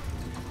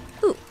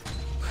 Ooh.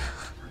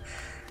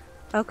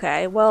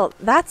 Okay, well,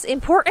 that's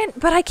important,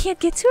 but I can't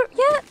get to it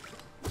yet?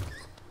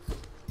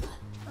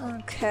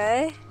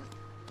 Okay.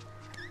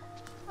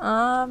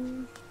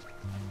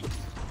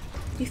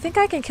 You think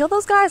I can kill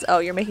those guys? Oh,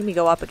 you're making me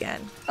go up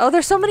again. Oh,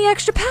 there's so many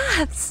extra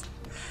paths!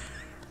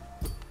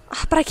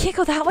 But I can't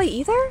go that way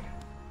either?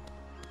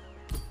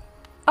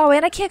 Oh,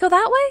 and I can't go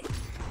that way?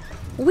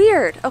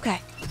 Weird.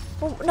 Okay.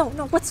 Oh, no,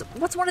 no,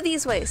 what's one of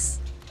these ways?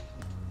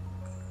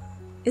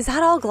 Is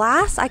that all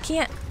glass? I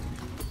can't...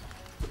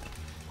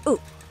 Ooh.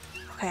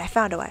 Okay, I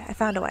found a way. I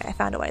found a way. I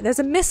found a way. There's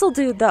a missile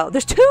dude, though.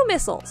 There's 2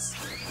 missiles.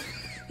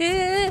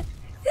 They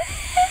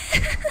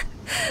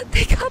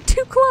got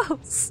too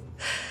close.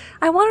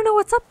 I want to know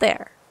what's up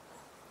there.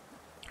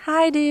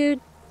 Hi,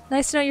 dude.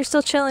 Nice to know you're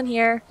still chilling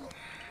here.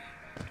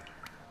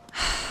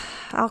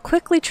 I'll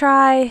quickly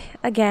try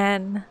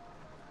again.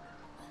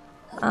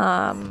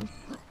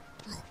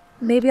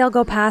 Maybe I'll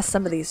go past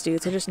some of these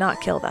dudes or just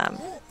not kill them.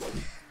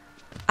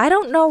 I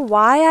don't know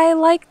why I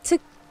like to,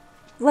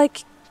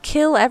 like,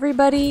 kill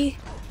everybody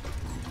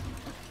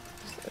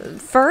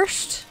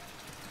first,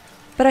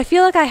 but I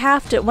feel like I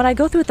have to, when I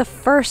go through it the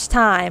first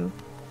time,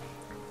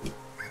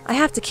 I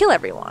have to kill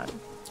everyone.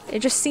 It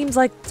just seems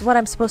like it's what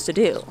I'm supposed to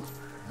do.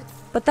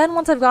 But then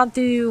once I've gone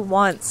through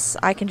once,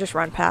 I can just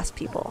run past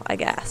people, I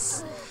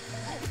guess.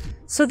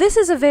 So this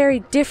is a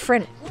very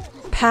different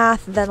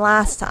path than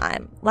last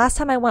time. Last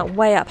time I went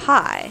way up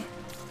high.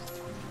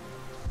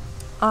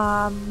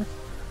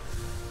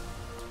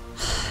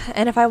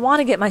 And if I want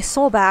to get my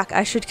soul back,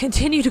 I should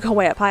continue to go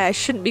way up high. I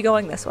shouldn't be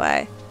going this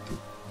way.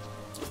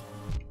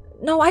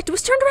 No, I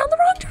was turned around the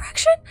wrong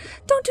direction.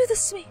 Don't do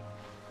this to me.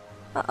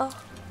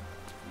 Uh-oh.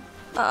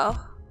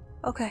 Uh-oh.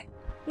 Okay.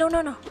 No,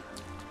 no, no.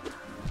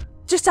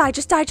 Just die,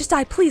 just die, just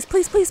die. Please,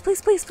 please, please,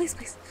 please, please, please,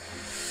 please.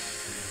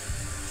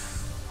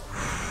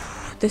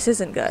 This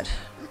isn't good.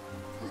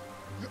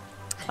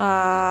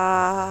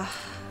 I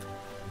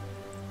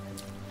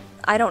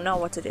don't know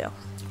what to do.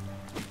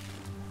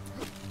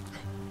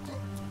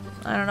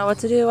 I don't know what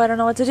to do. I don't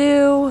know what to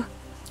do.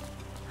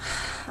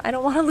 I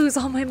don't want to lose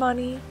all my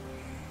money.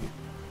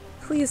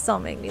 Please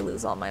don't make me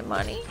lose all my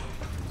money.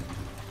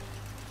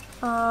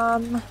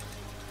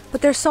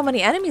 But there's so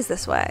many enemies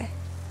this way.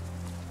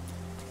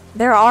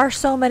 There are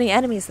so many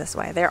enemies this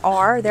way. There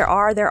are.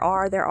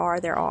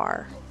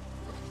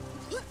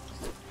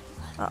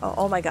 Uh-oh,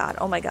 oh my god,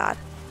 oh my god.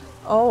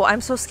 Oh, I'm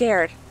so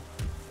scared.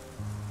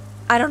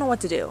 I don't know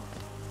what to do.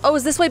 Oh,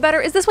 is this way better?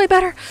 Is this way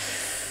better?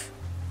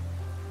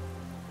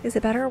 Is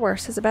it better or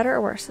worse? Is it better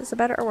or worse? Is it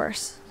better or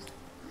worse?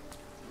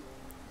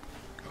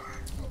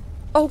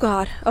 Oh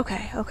god,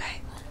 okay,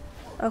 okay.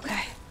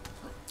 Okay.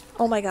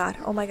 Oh my god,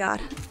 oh my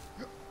god.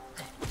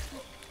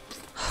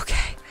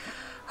 Okay,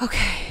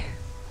 okay.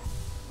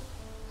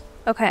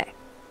 Okay.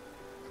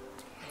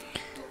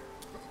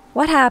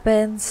 What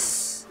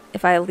happens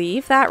if I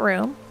leave that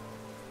room?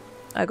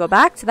 I go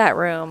back to that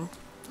room.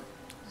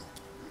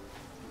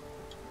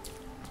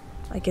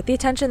 I get the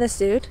attention of this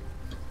dude.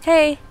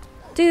 Hey,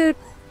 dude.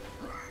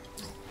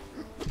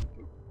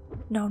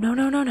 No, no,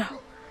 no, no, no.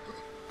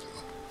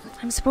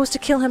 I'm supposed to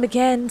kill him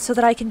again so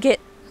that I can get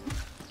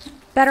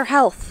better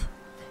health.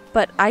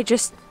 But I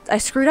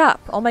screwed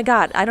up. Oh my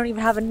god, I don't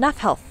even have enough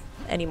health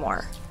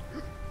anymore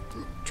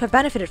to have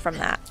benefited from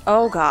that.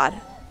 Oh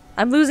god.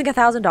 I'm losing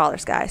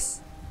 $1,000,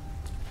 guys.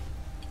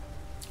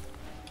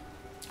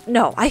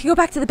 No, I can go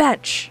back to the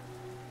bench.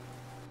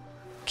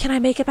 Can I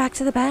make it back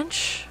to the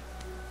bench?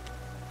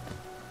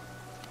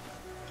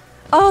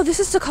 Oh, this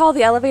is to call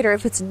the elevator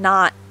if it's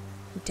not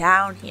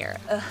down here.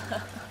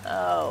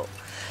 Oh,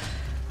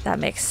 that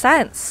makes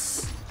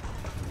sense.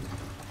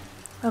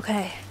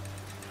 Okay.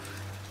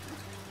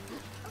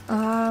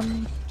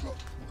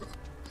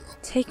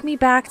 Take me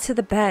back to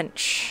the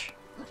bench.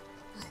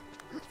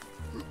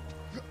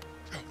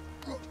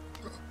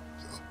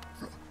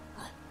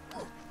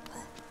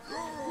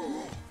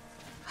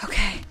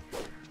 Okay.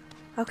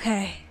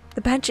 Okay.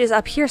 The bench is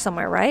up here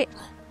somewhere, right?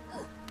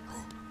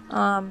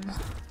 How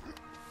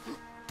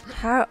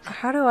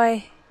do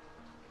I...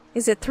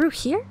 Is it through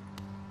here?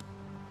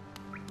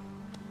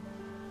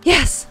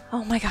 Yes!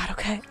 Oh my god,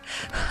 okay.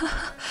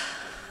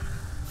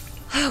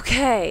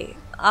 Okay.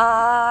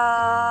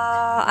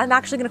 I'm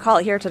actually gonna call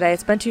it here today.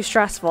 It's been too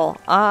stressful.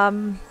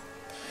 No,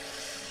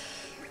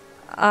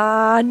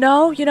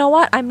 you know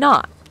what? I'm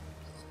not.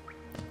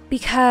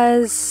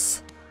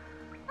 Because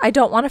I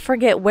don't want to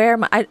forget where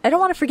my... I don't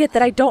want to forget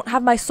that I don't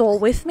have my soul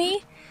with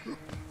me.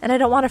 And I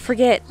don't want to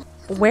forget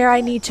where I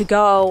need to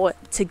go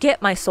to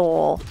get my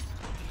soul.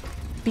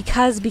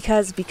 Because...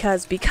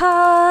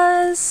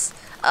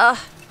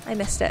 I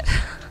missed it.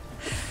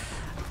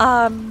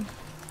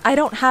 I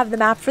don't have the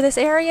map for this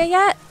area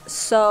yet,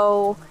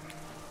 so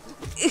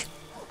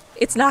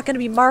it's not going to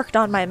be marked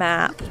on my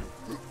map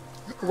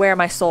where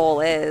my soul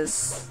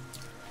is,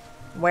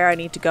 where I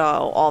need to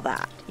go, all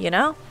that, you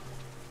know?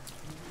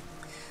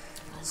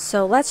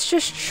 So let's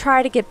just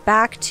try to get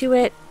back to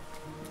it.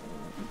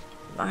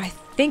 I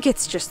think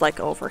it's just like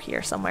over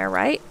here somewhere,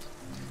 right?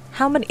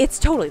 How many? It's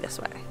totally this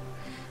way.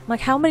 I'm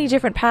like, how many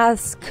different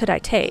paths could I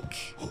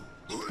take?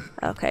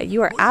 Okay,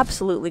 you are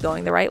absolutely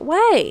going the right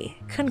way.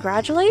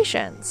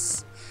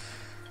 Congratulations.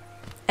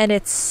 And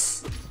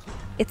it's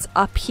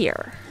up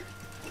here.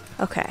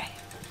 Okay.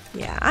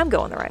 Yeah, I'm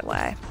going the right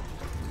way.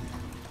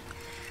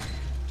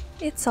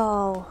 It's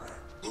all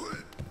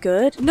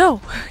good.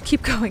 No!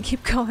 Keep going,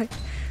 keep going.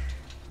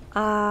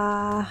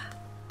 Not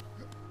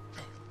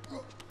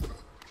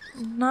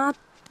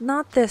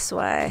this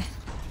way.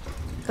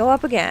 go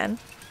up again.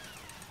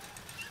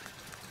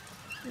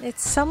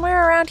 It's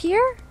somewhere around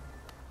here?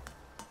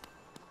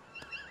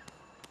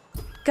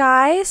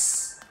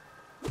 Guys?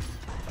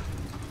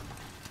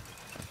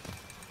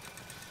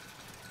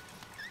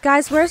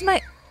 Guys, where's my...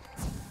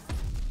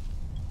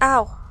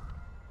 Ow.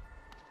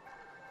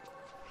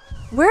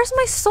 Where's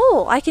my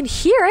soul? I can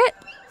hear it.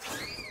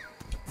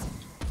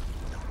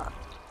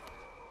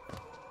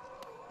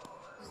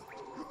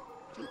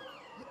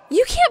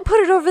 You can't put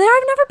it over there.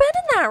 I've never been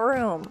in that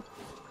room.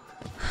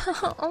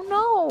 Oh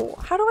no.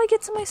 How do I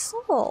get to my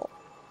soul?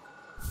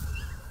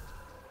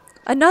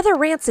 Another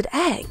rancid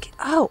egg.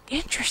 Oh,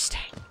 interesting.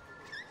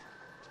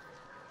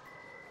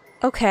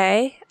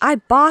 Okay. I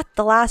bought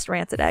the last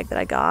rancid egg that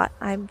I got.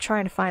 I'm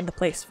trying to find the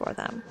place for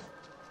them.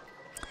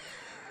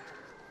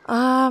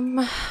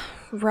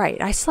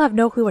 Right. I still have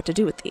no clue what to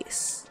do with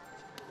these.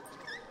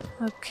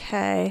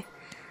 Okay.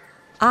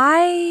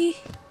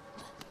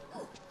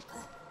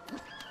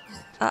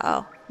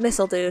 Uh-oh.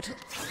 Missile dude.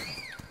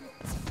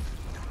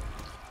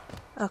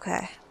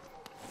 Okay.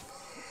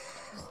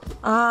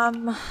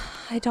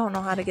 I don't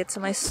know how to get to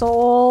my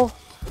soul.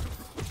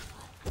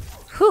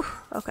 Whew.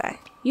 Okay.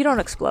 You don't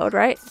explode,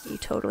 right? You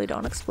totally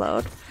don't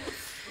explode.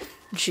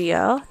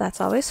 Geo.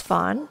 That's always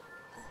fun.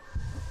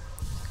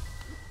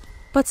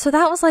 But so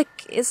that was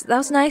like, that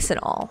was nice and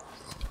all.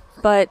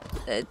 But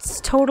it's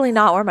totally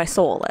not where my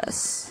soul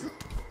is.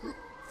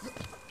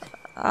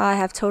 I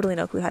have totally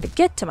no clue how to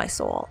get to my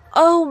soul.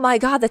 Oh my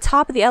god, the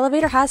top of the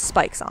elevator has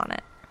spikes on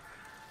it.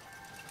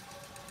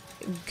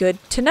 Good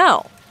to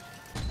know.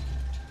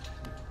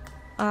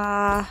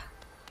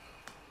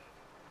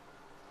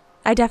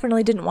 I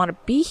definitely didn't want to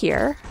be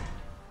here.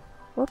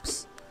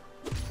 Whoops.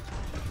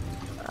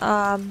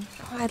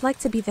 I'd like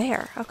to be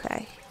there.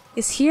 Okay.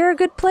 Is here a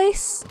good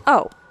place?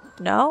 Oh,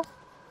 no?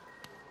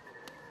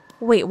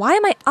 Wait, why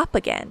am I up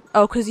again?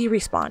 Oh, because you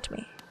respawned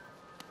me.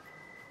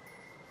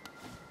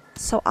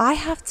 So I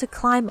have to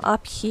climb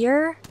up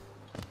here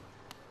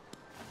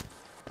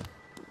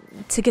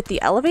to get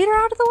the elevator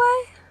out of the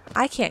way?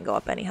 I can't go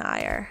up any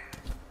higher.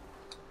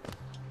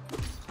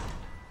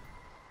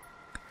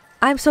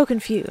 I'm so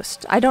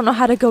confused. I don't know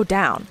how to go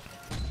down.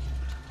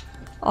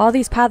 All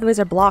these pathways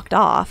are blocked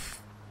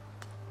off.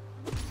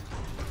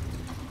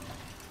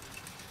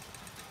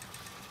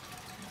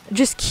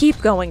 Just keep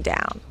going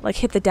down. Like,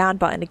 hit the down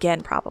button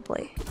again,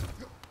 probably.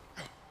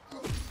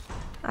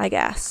 I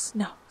guess.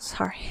 No,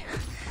 sorry.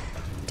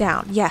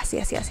 Down. Yes,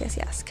 yes, yes, yes,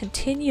 yes.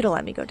 Continue to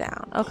let me go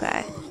down.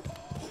 Okay.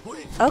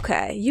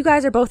 Okay, you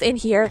guys are both in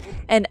here,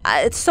 and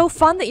it's so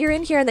fun that you're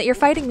in here and that you're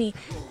fighting me.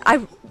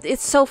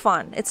 It's so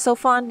fun. It's so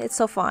fun. It's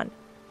so fun.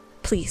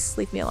 Please,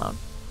 leave me alone.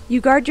 You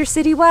guard your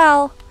city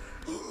well.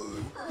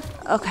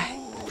 Okay.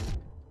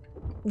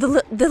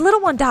 The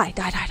little one died.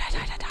 Die.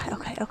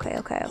 Okay, okay,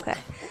 okay, okay.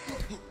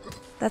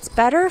 That's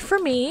better for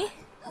me.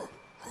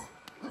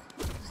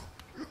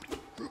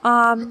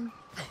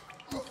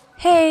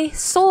 Hey,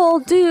 soul,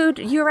 dude,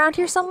 you around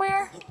here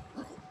somewhere?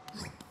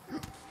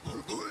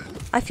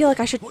 I feel like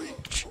I should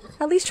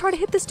at least try to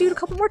hit this dude a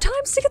couple more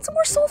times to get some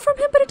more soul from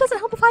him, but it doesn't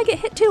help if I get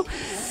hit too.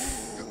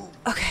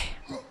 Okay.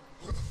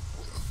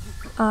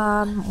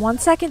 1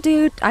 second,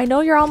 dude. I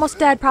know you're almost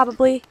dead,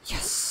 probably.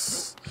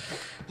 Yes.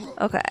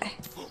 Okay.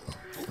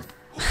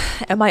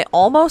 Am I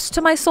almost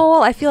to my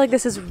soul? I feel like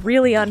this is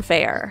really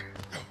unfair.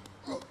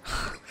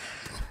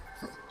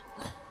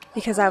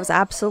 Because I was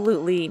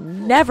absolutely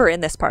never in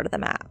this part of the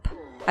map.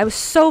 I was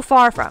so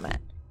far from it.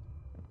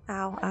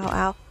 Ow, ow,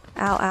 ow.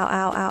 Ow, ow,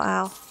 ow, ow,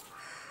 ow.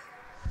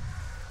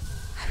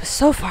 I was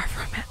so far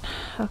from it.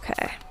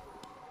 Okay.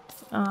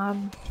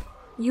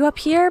 You up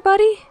here,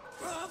 buddy?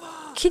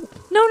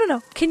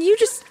 No. Can you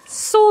just...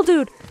 Soul,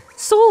 dude.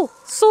 Soul,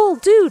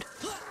 dude.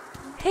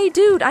 Hey,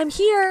 dude, I'm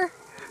here.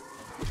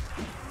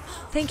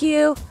 Thank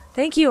you.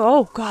 Thank you.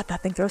 Oh, God,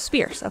 that thing throws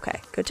spears. Okay,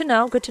 good to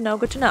know, good to know,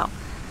 good to know.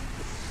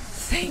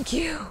 Thank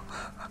you.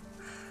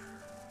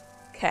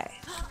 Okay.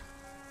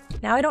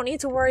 Now I don't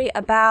need to worry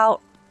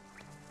about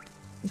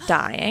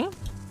dying.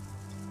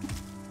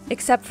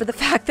 Except for the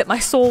fact that my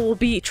soul will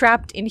be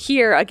trapped in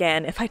here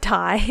again if I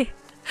die.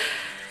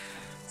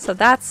 So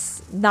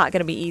that's not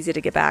going to be easy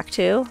to get back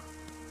to.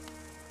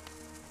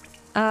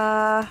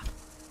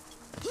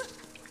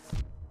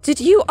 Did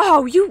you...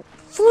 Oh, you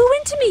flew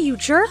into me, you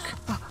jerk.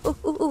 Oh,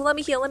 ooh, let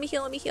me heal.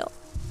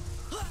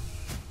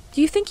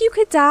 Do you think you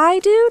could die,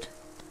 dude?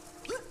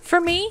 For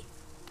me?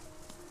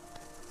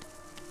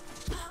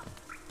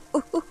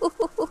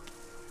 Ooh.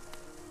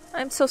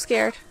 I'm so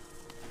scared.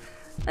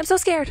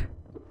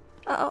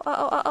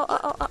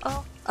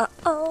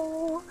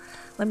 Uh-oh.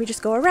 Let me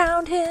just go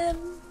around him.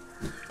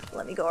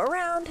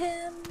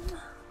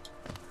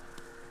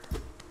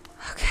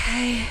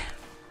 Okay.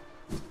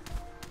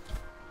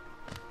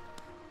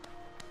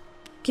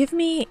 Give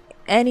me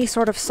any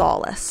sort of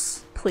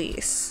solace,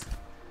 please.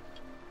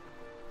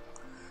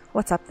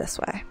 What's up this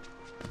way?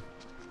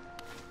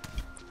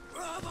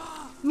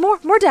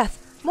 More death.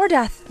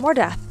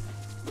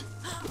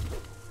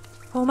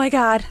 Oh my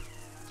god.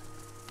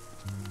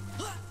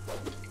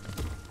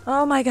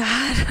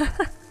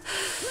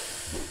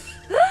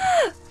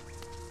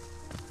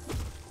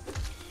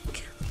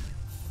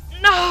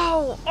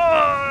 no!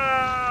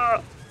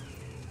 Ugh!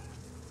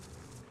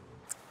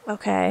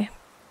 Okay.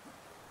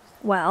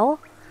 Well,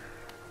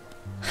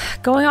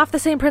 going off the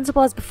same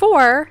principle as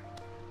before,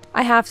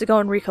 I have to go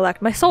and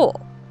recollect my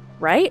soul,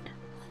 right?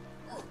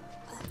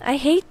 I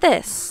hate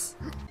this.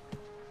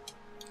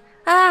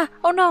 Ah!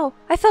 Oh no!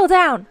 I fell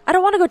down! I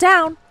don't want to go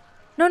down!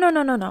 No, no,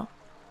 no, no, no.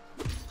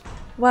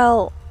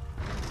 Well,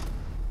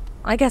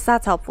 I guess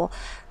that's helpful.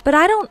 But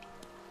I don't...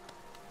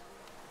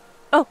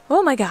 Oh,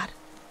 oh my god.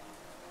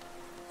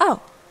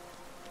 Oh.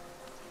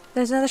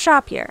 There's another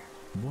shop here.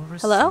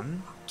 Hello?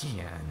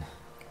 Again.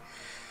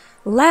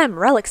 Lem,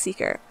 Relic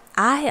Seeker.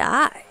 Aye,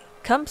 aye.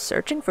 Come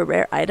searching for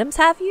rare items,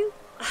 have you?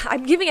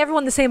 I'm giving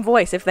everyone the same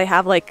voice if they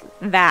have, like,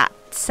 that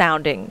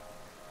sounding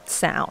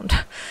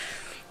sound.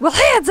 Well,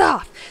 hands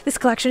off! This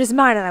collection is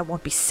mine and I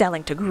won't be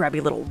selling to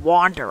grubby little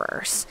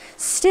wanderers.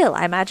 Still,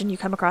 I imagine you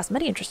come across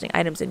many interesting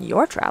items in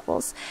your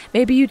travels.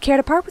 Maybe you'd care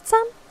to part with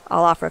some?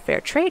 I'll offer a fair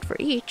trade for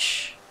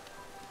each.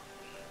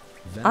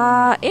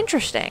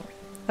 Interesting.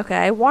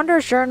 Okay,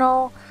 Wanderer's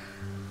Journal.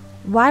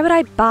 Why would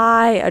I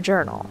buy a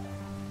journal?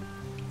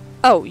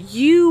 Oh,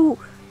 you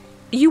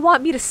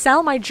want me to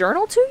sell my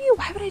journal to you?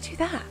 Why would I do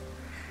that?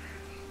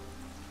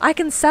 I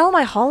can sell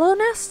my Hollow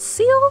Nest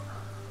seal?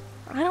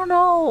 I don't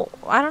know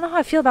how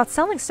I feel about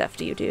selling stuff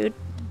to you, dude.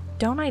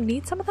 Don't I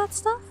need some of that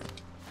stuff?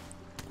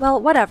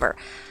 Well, whatever.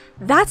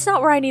 That's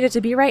not where I need it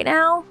to be right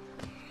now.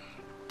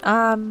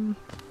 I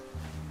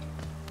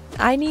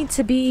need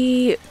to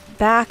be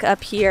back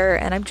up here,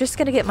 and I'm just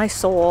gonna get my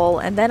soul,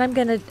 and then I'm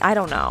gonna... I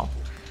don't know.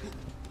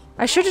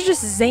 I should have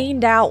just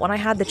zaned out when I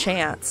had the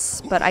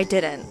chance, but I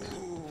didn't.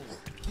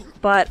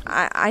 But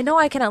I know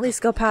I can at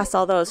least go past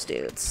all those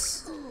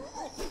dudes.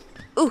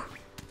 Ooh.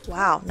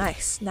 Wow,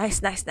 nice.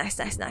 Nice, nice, nice,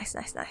 nice, nice,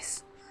 nice,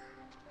 nice.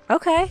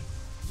 Okay.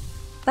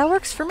 That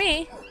works for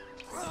me.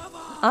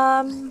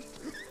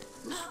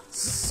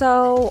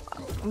 So,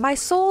 my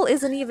soul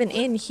isn't even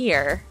in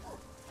here.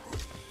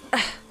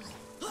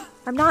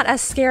 I'm not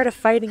as scared of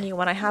fighting you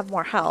when I have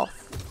more health.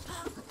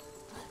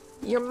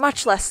 You're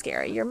much less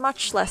scary. You're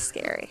much less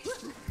scary.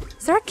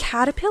 Is there a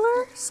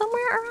caterpillar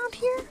somewhere around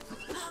here?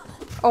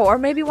 Oh, or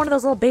maybe one of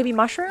those little baby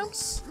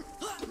mushrooms?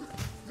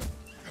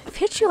 I've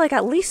hit you like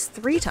at least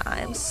 3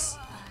 times.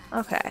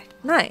 Okay,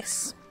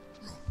 nice.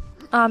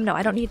 No,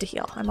 I don't need to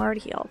heal. I'm already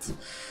healed.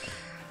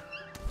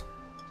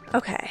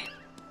 Okay.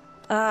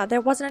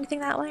 There wasn't anything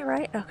that way,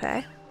 right?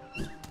 Okay.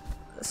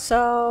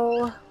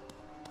 So...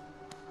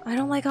 I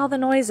don't like all the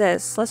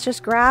noises. Let's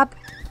just grab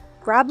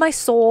my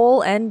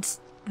soul and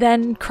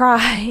then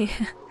cry.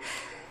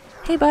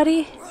 Hey,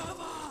 buddy.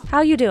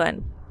 How you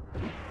doing?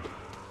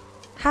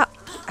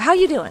 How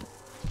you doing?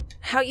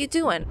 How you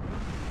doing?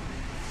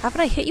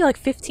 Haven't I hit you like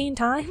 15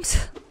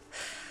 times?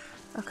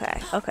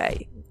 Okay,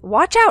 okay.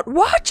 Watch out!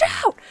 Watch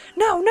out!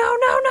 No, no,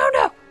 no, no,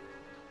 no!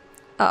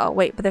 Uh-oh,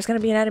 wait, but there's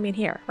gonna be an enemy in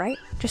here, right?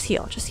 Just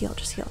heal, just heal,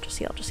 just heal, just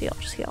heal, just heal,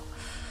 just heal.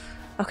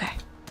 Okay.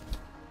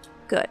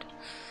 Good.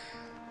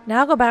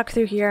 Now go back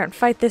through here and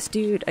fight this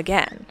dude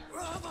again.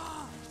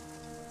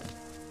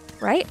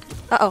 Right?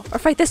 Uh-oh, or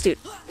fight this dude.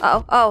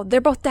 Uh-oh, oh,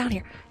 they're both down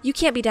here. You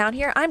can't be down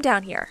here, I'm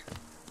down here.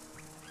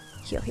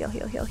 Heal, heal,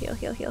 heal, heal, heal,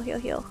 heal, heal, heal,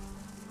 heal.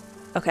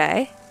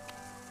 Okay.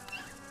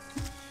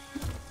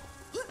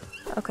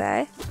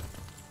 Okay.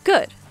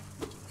 Good.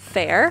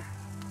 Fair.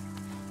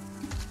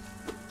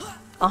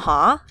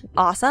 Uh-huh.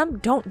 Awesome.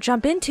 Don't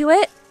jump into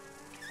it.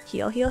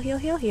 Heal, heal, heal,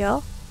 heal,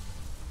 heal.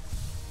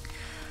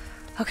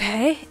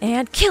 Okay,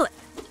 and kill it.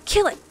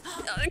 Kill it.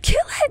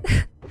 Kill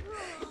it.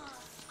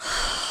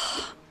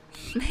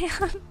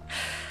 Man.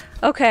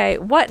 Okay,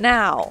 what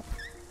now?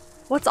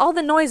 What's all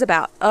the noise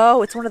about?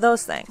 Oh, it's one of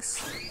those things.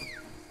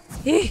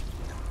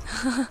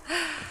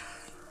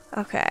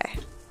 Okay.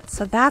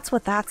 So that's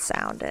what that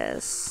sound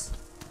is.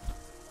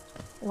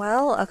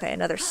 Well, okay,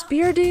 another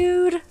spear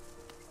dude.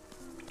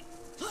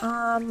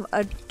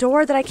 A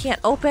door that I can't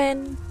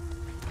open.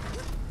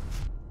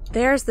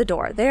 There's the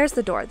door. There's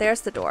the door.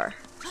 There's the door.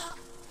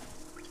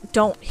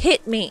 Don't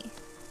hit me.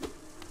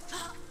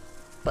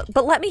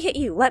 But let me hit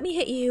you. Let me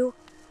hit you.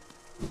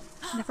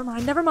 Never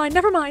mind. Never mind.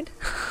 Never mind.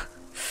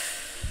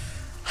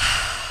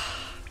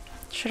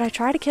 Should I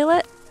try to kill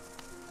it?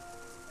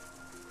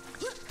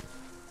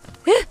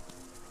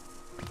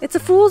 It's a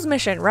fool's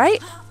mission,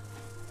 right?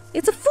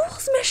 It's a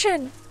fool's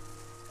mission!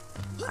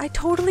 I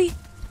totally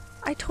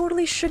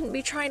shouldn't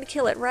be trying to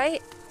kill it,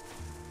 right?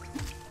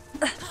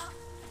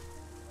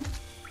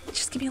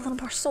 Just give me a little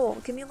more soul.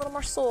 Give me a little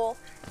more soul,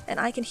 and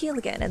I can heal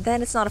again, and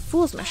then it's not a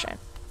fool's mission.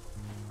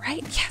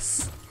 Right?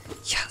 Yes.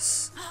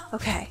 Yes.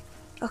 Okay.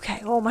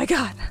 Okay. Oh my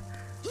god.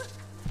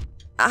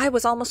 I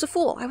was almost a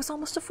fool. I was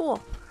almost a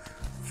fool.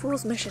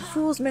 Fool's mission.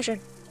 Fool's mission.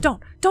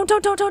 Don't.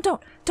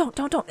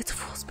 It's a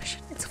fool's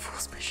mission. It's a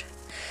fool's mission.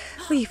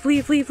 Leave,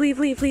 leave, leave, leave,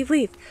 leave, leave,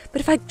 leave.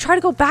 But if I try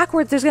to go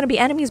backwards, there's gonna be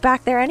enemies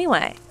back there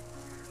anyway.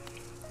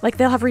 Like,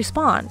 they'll have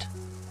respawned.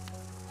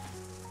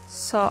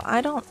 So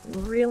I don't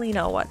really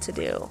know what to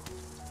do.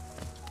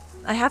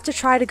 I have to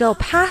try to go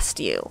past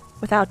you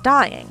without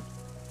dying.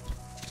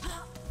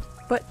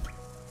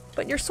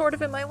 But you're sort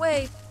of in my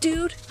way,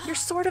 dude. You're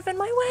sort of in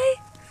my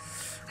way.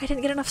 I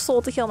didn't get enough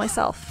soul to heal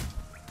myself.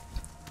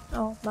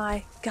 Oh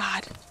my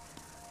god.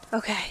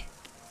 Okay.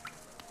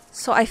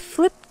 So I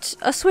flipped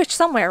a switch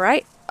somewhere,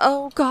 right?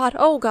 Oh god,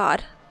 oh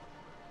god.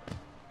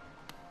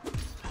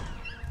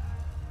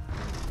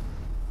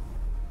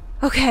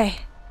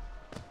 Okay.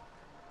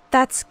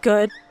 That's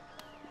good.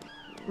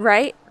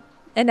 Right?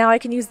 And now I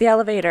can use the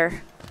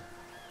elevator.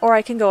 Or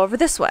I can go over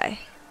this way.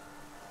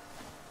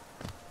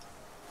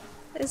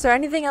 Is there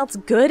anything else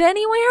good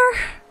anywhere?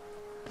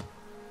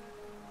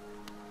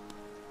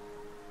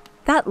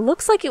 That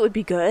looks like it would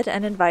be good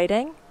and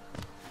inviting.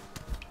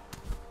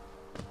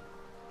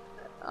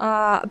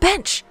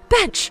 Bench!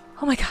 Bench!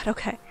 Oh my god,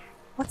 okay.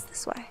 What's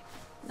this way?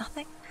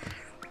 Nothing?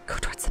 Go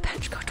towards the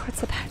bench, go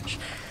towards the bench.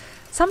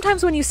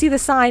 Sometimes when you see the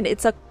sign,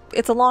 it's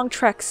a long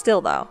trek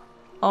still though.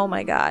 Oh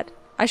my god.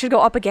 I should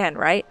go up again,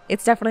 right?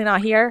 It's definitely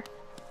not here.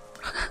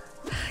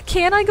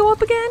 Can I go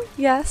up again?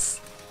 Yes.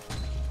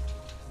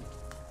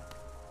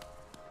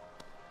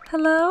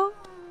 Hello?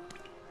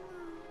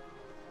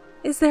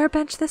 Is there a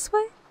bench this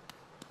way?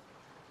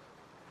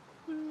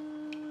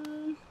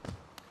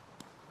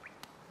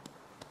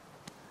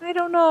 I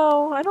don't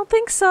know. I don't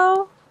think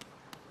so.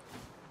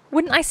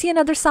 Wouldn't I see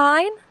another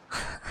sign?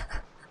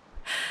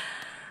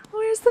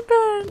 Where's the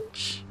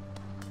bench?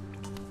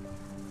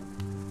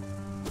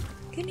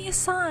 Give me a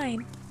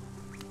sign.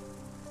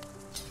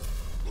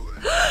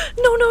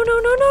 No, no, no,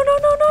 no, no, no,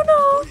 no, no,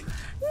 no.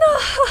 No.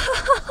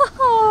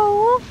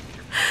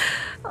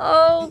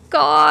 Oh,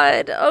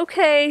 God.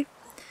 Okay.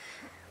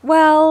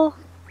 Well,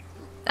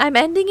 I'm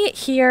ending it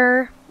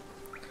here.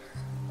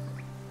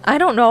 I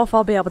don't know if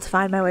I'll be able to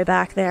find my way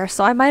back there,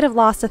 so I might have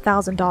lost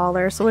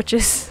 $1,000, which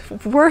is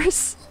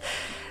worse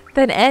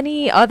than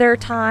any other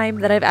time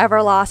that I've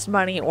ever lost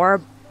money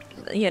or,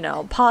 you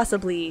know,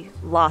 possibly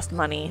lost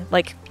money.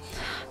 Like,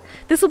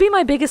 this will be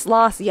my biggest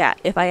loss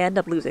yet if I end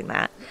up losing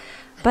that.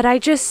 But I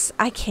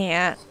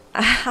can't.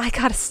 I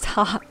gotta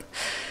stop.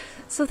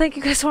 So thank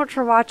you guys so much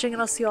for watching,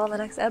 and I'll see you all in the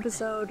next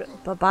episode.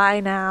 Bye-bye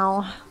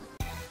now.